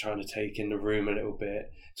 and was trying to take in the room a little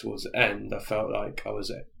bit. Towards the end, I felt like I was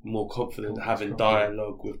more confident having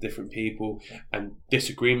dialogue with different people and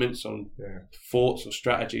disagreements on thoughts or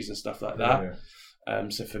strategies and stuff like that.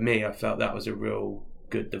 So for me, I felt that was a real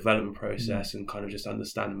good development process and kind of just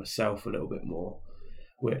understanding myself a little bit more,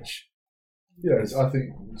 which... I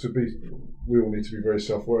think we all need to be very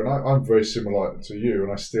self-aware, and I'm very similar to you,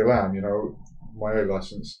 and I still am. You know, my A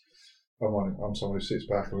licence, I'm someone who sits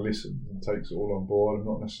back and listens and takes it all on board. I'm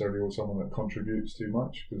not necessarily someone that contributes too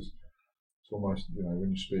much, because it's almost, you know,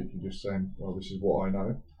 when you speak, you're just saying, "Well, this is what I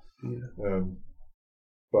know."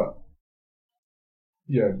 But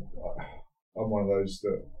I'm one of those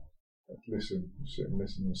that sit and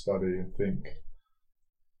listen and study and think.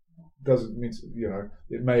 Doesn't mean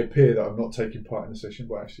it may appear that I'm not taking part in the session,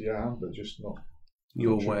 but actually I am, but just not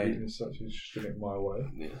your way as such. It's just doing it my way.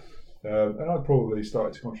 And I probably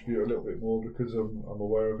started to contribute a little bit more because I'm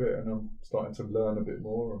aware of it, and I'm starting to learn a bit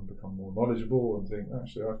more and become more knowledgeable and think,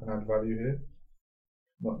 actually, I can add value here.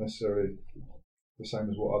 Not necessarily the same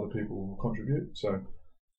as what other people will contribute. So,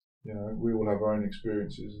 you know, we all have our own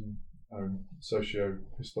experiences and our own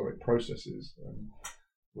socio-historic processes, and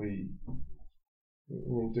we're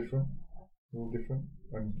all different.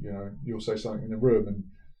 And, you know, you'll say something in a room and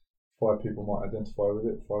 5 people might identify with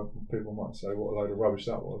it, 5 people might say what a load of rubbish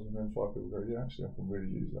that was, and then 5 people go, yeah, actually I can really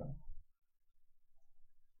use that.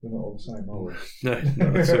 We're not all the same, are we? No,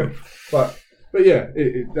 not at all. But yeah,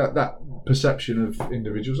 that perception of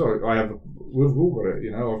individuals, we've all got it,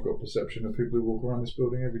 you know. I've got a perception of people who walk around this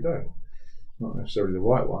building every day. Not necessarily the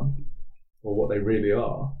right one, or what they really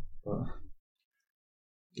are, but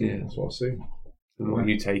that's what I see. And what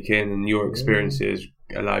you take in and your experiences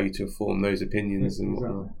allow you to form those opinions and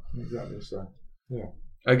whatnot. Exactly. So,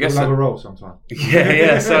 I guess we'll have a roll sometime.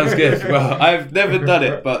 Yeah, sounds good. Well, I've never done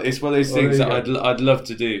it, but it's one of those things that I'd love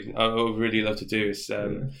to do. I would really love to do. Is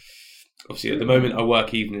obviously at the moment I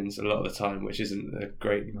work evenings a lot of the time, which isn't a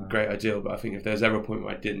great ideal. But I think if there's ever a point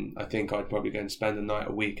where I didn't, I think I'd probably go and spend a night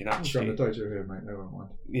a week and actually. I'll the dojo here, mate. Never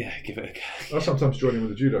mind. Yeah, give it a go. I sometimes join in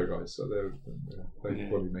with the judo guys, so they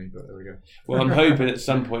bully me, but there we go. Well, I'm hoping at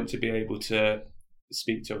some point to be able to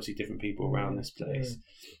speak to obviously different people around this place.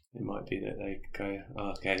 It might be that they go,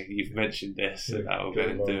 okay, you've mentioned this, so I'll go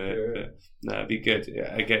and do it. But no, it'd be good.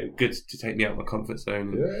 Yeah, again, good to take me out of my comfort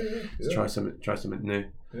zone and try something new.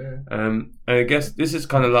 And I guess this is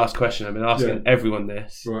kind of the last question. I've been asking everyone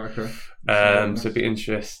this. Right. Okay. So it'd be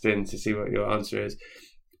interesting to see what your answer is.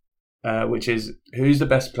 Which is, who's the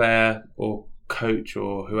best player or coach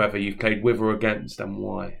or whoever you've played with or against, and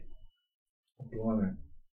why? Blimey.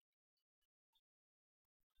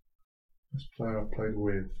 Best player I've played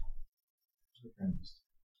with against.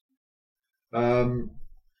 I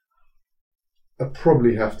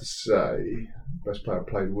probably have to say best player I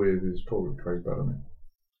played with is probably Craig Bellamy.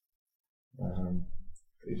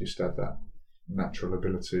 He just had that natural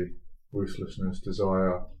ability, ruthlessness,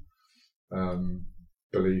 desire,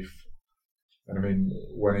 belief. And I mean,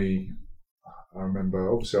 I remember,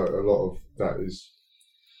 obviously a lot of that is,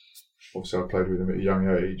 obviously I played with him at a young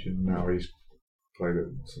age, and now he's played at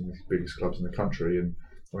some of the biggest clubs in the country. And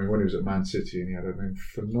I mean, when he was at Man City and he had a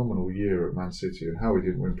phenomenal year at Man City, and how he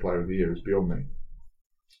didn't win Player of the Year is beyond me.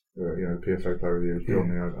 PFA Player of the Year is beyond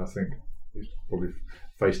me. I think his probably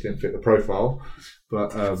face didn't fit the profile,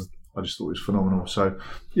 but I just thought it was phenomenal. So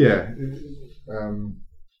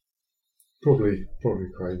probably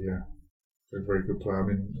Craig. A very good player. I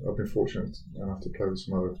mean, I've been fortunate enough to play with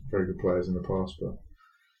some other very good players in the past, but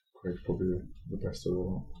Craig's probably the best of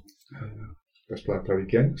all. Best player I played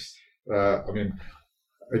against. I mean,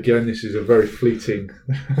 again, this is a very fleeting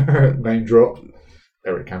name drop.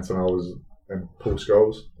 Eric Cantona and Paul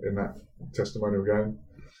Scholes in that testimonial game.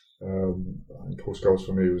 And Paul Scholes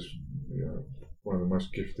for me was, one of the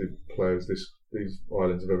most gifted players these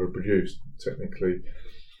islands have ever produced. Technically,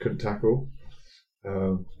 couldn't tackle, but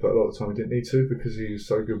a lot of the time he didn't need to because he was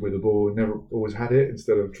so good with the ball and never always had it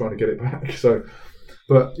instead of trying to get it back. So,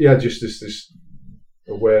 but yeah, just this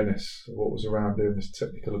awareness of what was around him, this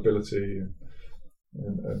technical ability,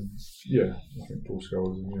 and I think Paul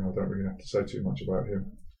Scholes. I don't really have to say too much about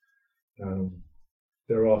him.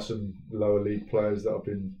 There are some lower league players that I've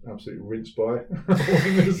been absolutely rinsed by,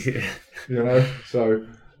 so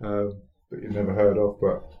that you've never heard of.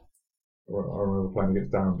 But I remember playing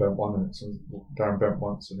against Darren Bent once,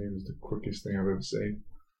 and he was the quickest thing I've ever seen.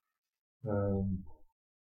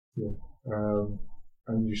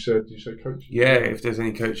 And you said coaches? Yeah, if there's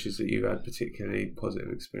any coaches that you've had particularly positive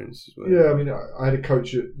experiences with. Yeah, I mean, I had a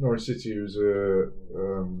coach at Norwich City who was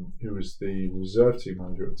the reserve team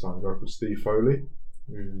manager at the time, a guy called Steve Foley.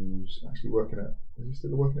 who's actually working at. Is he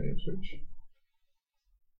still working at Ipswich?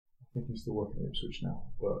 I think he's still working at Ipswich now.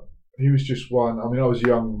 But he was just one. I mean, I was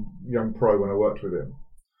young pro when I worked with him,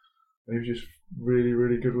 and he was just really,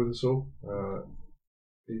 really good with us all.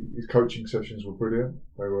 His coaching sessions were brilliant.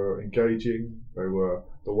 They were engaging. They were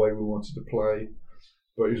the way we wanted to play.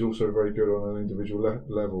 But he was also very good on an individual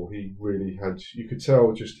level. He really had. You could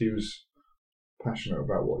tell just he was passionate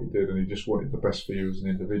about what he did, and he just wanted the best for you as an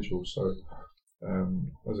individual. So,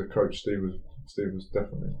 as a coach, Steve was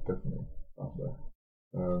definitely up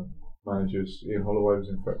there. Managers, Ian Holloway was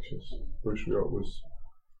infectious. Bruce Rioch was.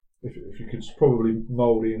 If you could probably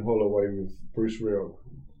mould Ian Holloway with Bruce Rioch,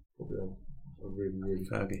 probably a really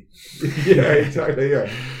Fergie. Yeah, exactly.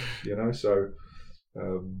 Yeah, so.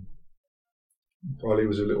 Ollie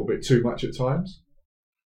was a little bit too much at times,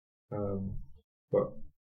 but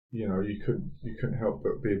you couldn't help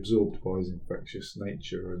but be absorbed by his infectious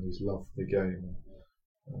nature and his love for the game,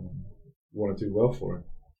 and want to do well for him.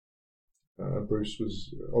 Bruce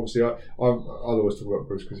was obviously I'd always talk about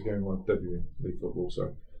Bruce because he gave me my debut in league football,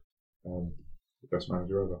 so the best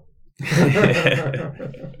manager ever.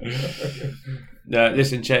 No,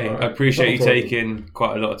 listen, Che, I appreciate you taking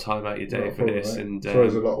quite a lot of time out of your day for this. Mate. And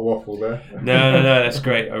there's a lot of waffle there. No, that's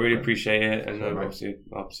great. I really appreciate it, and obviously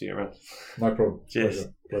I'll see you around. No problem. Cheers.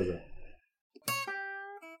 Pleasure.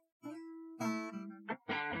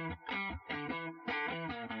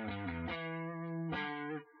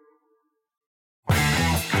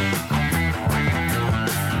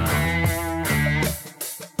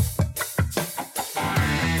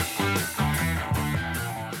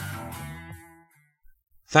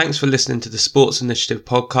 Thanks for listening to the Sports Initiative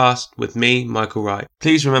podcast with me, Michael Wright.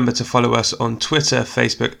 Please remember to follow us on Twitter,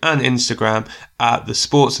 Facebook and Instagram at the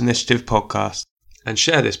Sports Initiative Podcast, and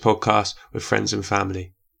share this podcast with friends and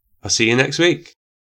family. I'll see you next week.